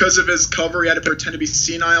 but because of his cover, he had to pretend to be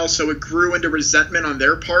senile, so it grew into resentment on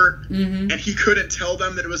their part, and he couldn't tell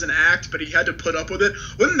them that it was an act, but he had to put up with it.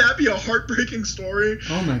 Wouldn't that be a heartbreaking story?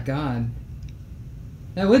 Oh my god.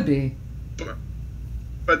 That would be.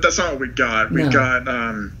 But that's not what we got. We got,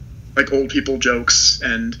 like, old people jokes,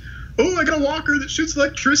 and, oh, I got a walker that shoots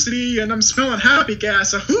electricity, and I'm smelling happy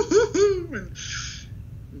gas, and,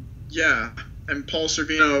 yeah, and Paul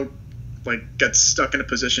Sorvino, like, gets stuck in a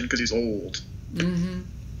position because he's old.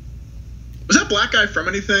 Was that black guy from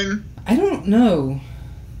anything? I don't know.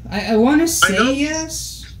 I want to say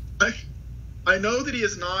yes. I know that he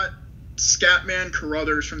is not Scatman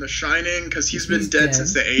Carruthers from The Shining because he's been dead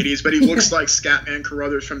since the 80s, but he looks like Scatman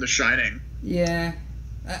Carruthers from The Shining. Yeah.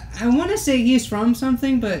 I want to say he's from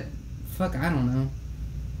something, but fuck, I don't know.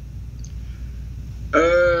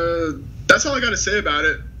 That's all I got to say about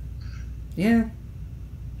it. Yeah.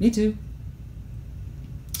 Me too.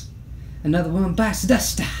 Another one bites the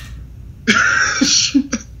dust.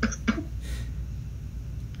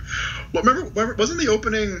 Well, remember, wasn't the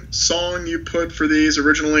opening song you put for these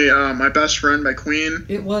originally My Best Friend by Queen?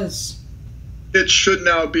 It was. It should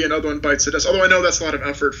now be Another One Bites the Dust. Although I know that's a lot of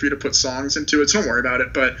effort for you to put songs into it, so don't worry about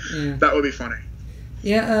it, but that would be funny.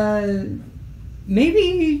 Yeah,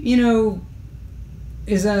 maybe,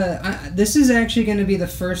 this is actually going to be the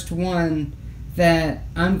first one that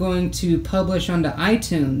I'm going to publish onto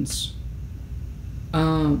iTunes.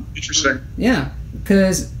 Interesting. Yeah,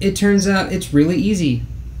 because it turns out it's really easy.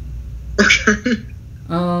 Okay.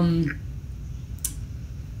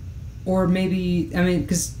 Or maybe,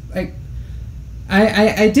 because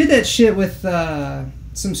I did that shit with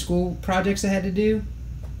some school projects I had to do.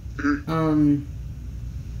 And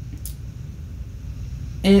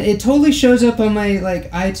it totally shows up on my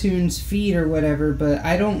iTunes feed or whatever, but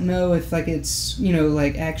I don't know if it's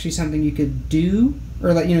actually something you could do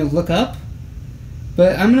or look up.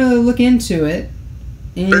 But I'm gonna look into it.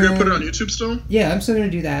 And, are you gonna put it on YouTube still? Yeah, I'm still gonna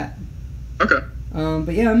do that. Okay.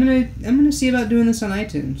 But yeah, I'm gonna see about doing this on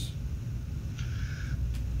iTunes.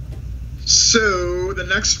 So the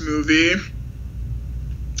next movie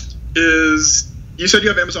is, you said you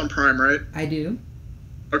have Amazon Prime, right? I do.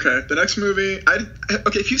 Okay, the next movie,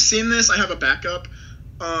 okay, if you've seen this, I have a backup,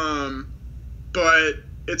 but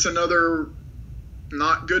it's another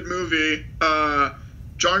not good movie.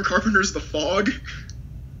 John Carpenter's The Fog.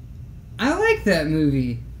 I like that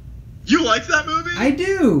movie. You like that movie? I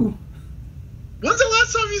do. When's the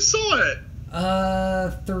last time you saw it?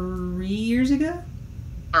 3 years ago.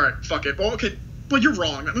 Alright, fuck it. Well, okay, well, you're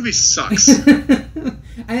wrong. That movie sucks.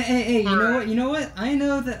 Hey, you know what? I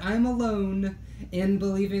know that I'm alone in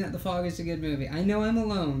believing that The Fog is a good movie. I know I'm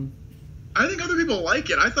alone. I think other people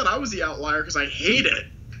like it. I thought I was the outlier because I hate it.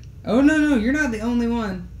 Oh, no, you're not the only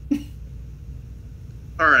one.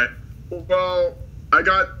 Alright. Well, I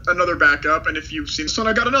got another backup, and if you've seen this one,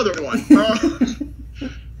 I got another one.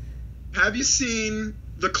 Have you seen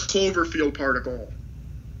The Cloverfield Particle?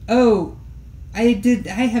 Oh, I did.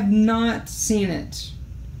 I have not seen it.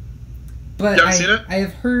 But you haven't seen it? I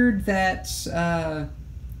have heard that...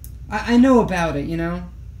 I know about it,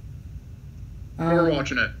 We're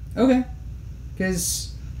watching it. Okay.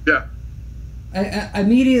 Because... Yeah.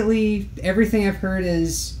 Immediately, everything I've heard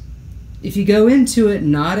is... if you go into it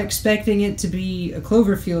not expecting it to be a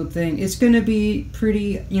Cloverfield thing, it's going to be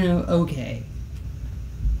pretty, okay.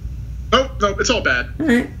 Oh, no, it's all bad.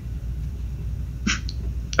 Alright.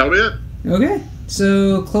 That'll be it. Okay.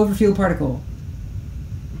 So, Cloverfield Particle.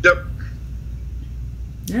 Yep.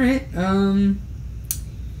 Alright.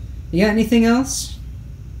 You got anything else?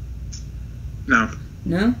 No.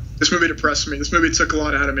 No? This movie depressed me. This movie took a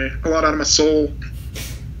lot out of me. A lot out of my soul.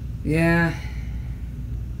 Yeah.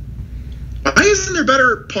 Why isn't there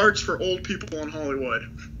better parts for old people in Hollywood?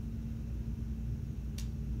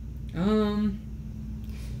 Well,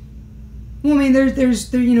 I mean,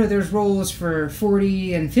 there's roles for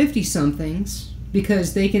 40 and 50 somethings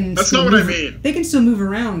because they can. That's not what I mean. They can still move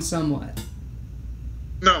around somewhat.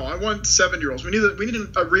 No, I want 7-year-olds. We need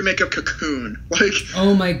a remake of Cocoon. Like,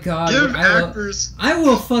 oh my god, give actors. I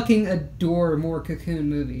will fucking adore more Cocoon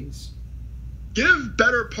movies. Give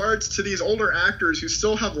better parts to these older actors who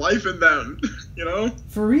still have life in them. You know,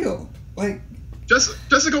 for real. Like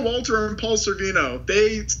Jessica Walter and Paul Sorvino.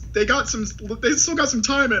 They still got some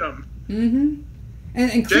time in them. Mm-hmm.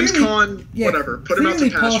 And James Caan, whatever. Put him out to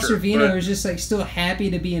pasture. Paul Sorvino is just like still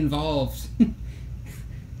happy to be involved.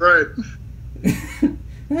 Right.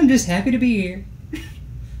 I'm just happy to be here.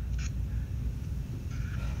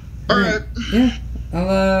 All right. Yeah.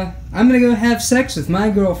 I'm gonna go have sex with my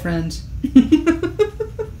girlfriend. Are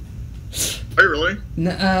you really?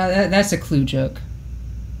 No, that's a Clue joke.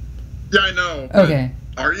 Yeah, I know. Okay.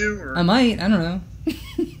 Are you? Or? I might. I don't know.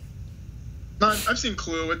 No, I've seen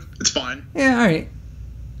Clue. It's fine. Yeah. All right.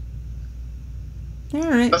 All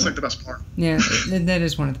right. That's like the best part. Yeah, that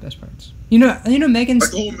is one of the best parts. You know, Megan's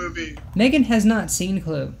like the whole movie. Megan has not seen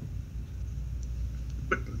Clue.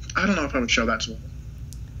 But I don't know if I would show that to her.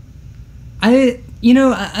 I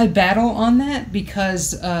battle on that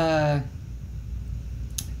because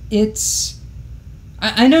it's.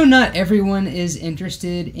 I know not everyone is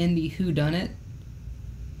interested in the whodunit,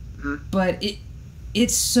 but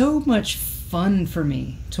it's so much fun for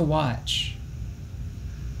me to watch.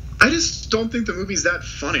 I just don't think the movie's that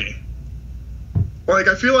funny. Like,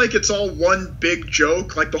 I feel like it's all one big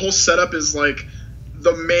joke. Like, the whole setup is, like,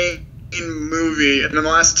 the main movie, and then the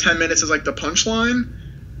last 10 minutes is, like, the punchline.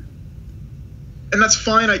 And that's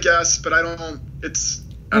fine, I guess, but I don't know.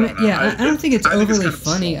 I don't think it's overly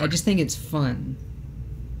funny. I just think it's fun.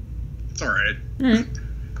 It's alright. Alright.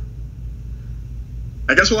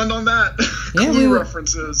 I guess we'll end on that. Yeah, Clue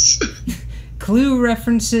references. Clue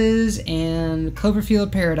references and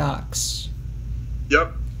Cloverfield Paradox.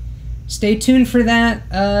 Yep. Stay tuned for that.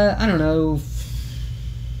 I don't know.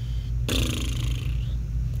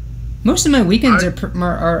 Most of my weekends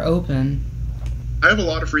are open. I have a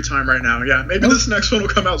lot of free time right now. Yeah, maybe this next one will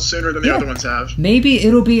come out sooner than the other ones have. Maybe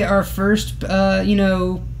it'll be our first,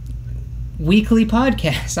 weekly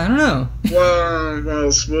podcast. I don't know.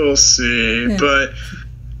 Well, we'll see. Yeah. But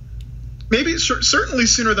maybe certainly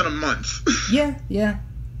sooner than a month. Yeah.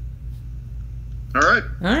 All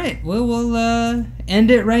right. Well, we'll end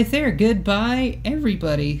it right there. Goodbye,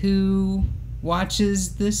 everybody who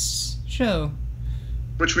watches this show.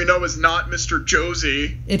 Which we know is not Mr.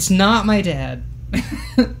 Josie. It's not my dad.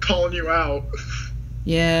 Calling you out.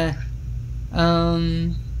 Yeah.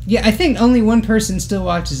 I think only one person still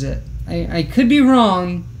watches it. I could be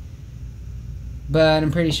wrong, but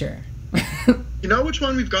I'm pretty sure. You know which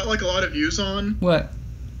one we've got like a lot of views on? What?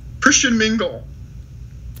 Christian Mingle.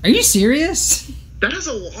 Are you serious? That has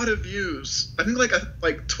a lot of views. I think like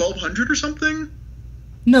 1,200 or something.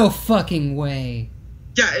 No fucking way.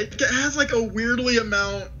 Yeah, it has like a weirdly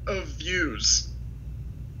amount of views.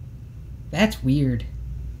 That's weird.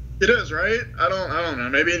 It is, right? I don't know.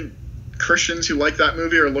 Maybe Christians who like that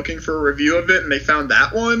movie are looking for a review of it and they found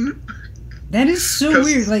that one. That is so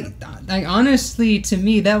weird. Like honestly, to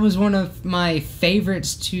me, that was one of my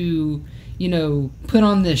favorites to, put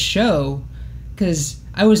on this show, because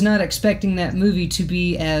I was not expecting that movie to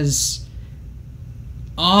be as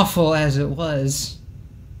awful as it was.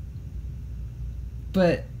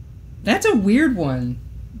 But that's a weird one.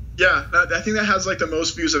 Yeah, I think that has like the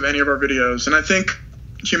most views of any of our videos, and I think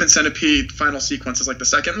Human Centipede Final Sequence is like the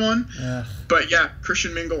second one. Ugh. But yeah,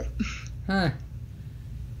 Christian Mingle. Huh.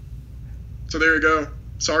 So there you go.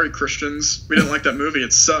 Sorry, Christians. We didn't like that movie.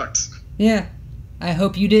 It sucked. Yeah. I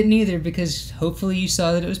hope you didn't either, because hopefully you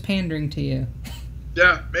saw that it was pandering to you.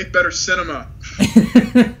 Yeah, make better cinema.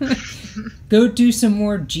 Go do some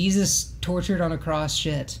more Jesus tortured on a cross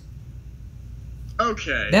shit.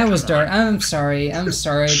 Okay. That was dark. I'm sorry. I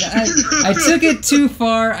took it too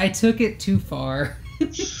far.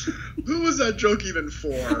 Who was that joke even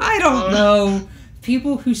for? I don't know.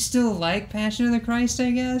 People who still like Passion of the Christ,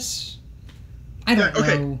 I guess. I don't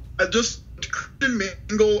know. Just Christian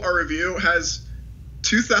Mingle, our review, has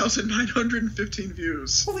 2,915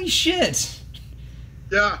 views. Holy shit.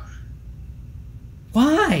 Yeah.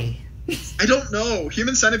 Why? I don't know.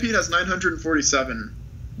 Human Centipede has 947.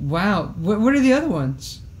 Wow. What are the other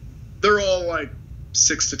ones? They're all like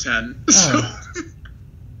 6 to 10. Oh.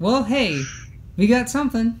 Well, hey, we got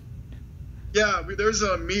something. Yeah, there's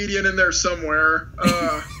a median in there somewhere.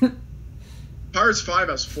 Pirates 5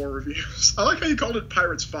 has 4 reviews. I like how you called it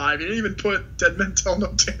Pirates 5. You didn't even put Dead Men Tell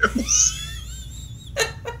No Tales.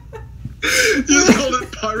 You just called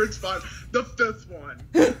it Pirates 5. The 5th one.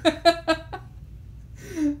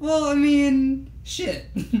 Well, I mean, shit.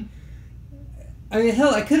 I mean,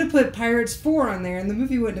 hell, I could have put Pirates 4 on there and the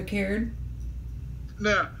movie wouldn't have cared.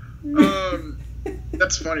 Nah.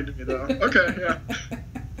 That's funny to me, though. Okay, yeah.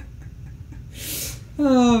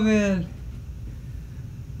 Oh, man.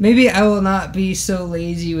 Maybe I will not be so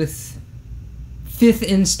lazy with 5th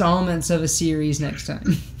installments of a series next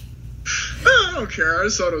time. I don't care. I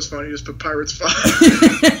just thought it was funny. Just put Pirates 5.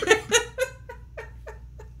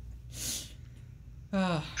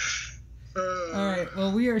 Oh. Alright,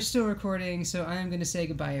 well, we are still recording, so I am going to say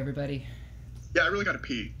goodbye, everybody. Yeah, I really got to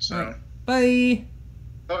pee, so. Right. Bye.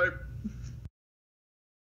 Bye.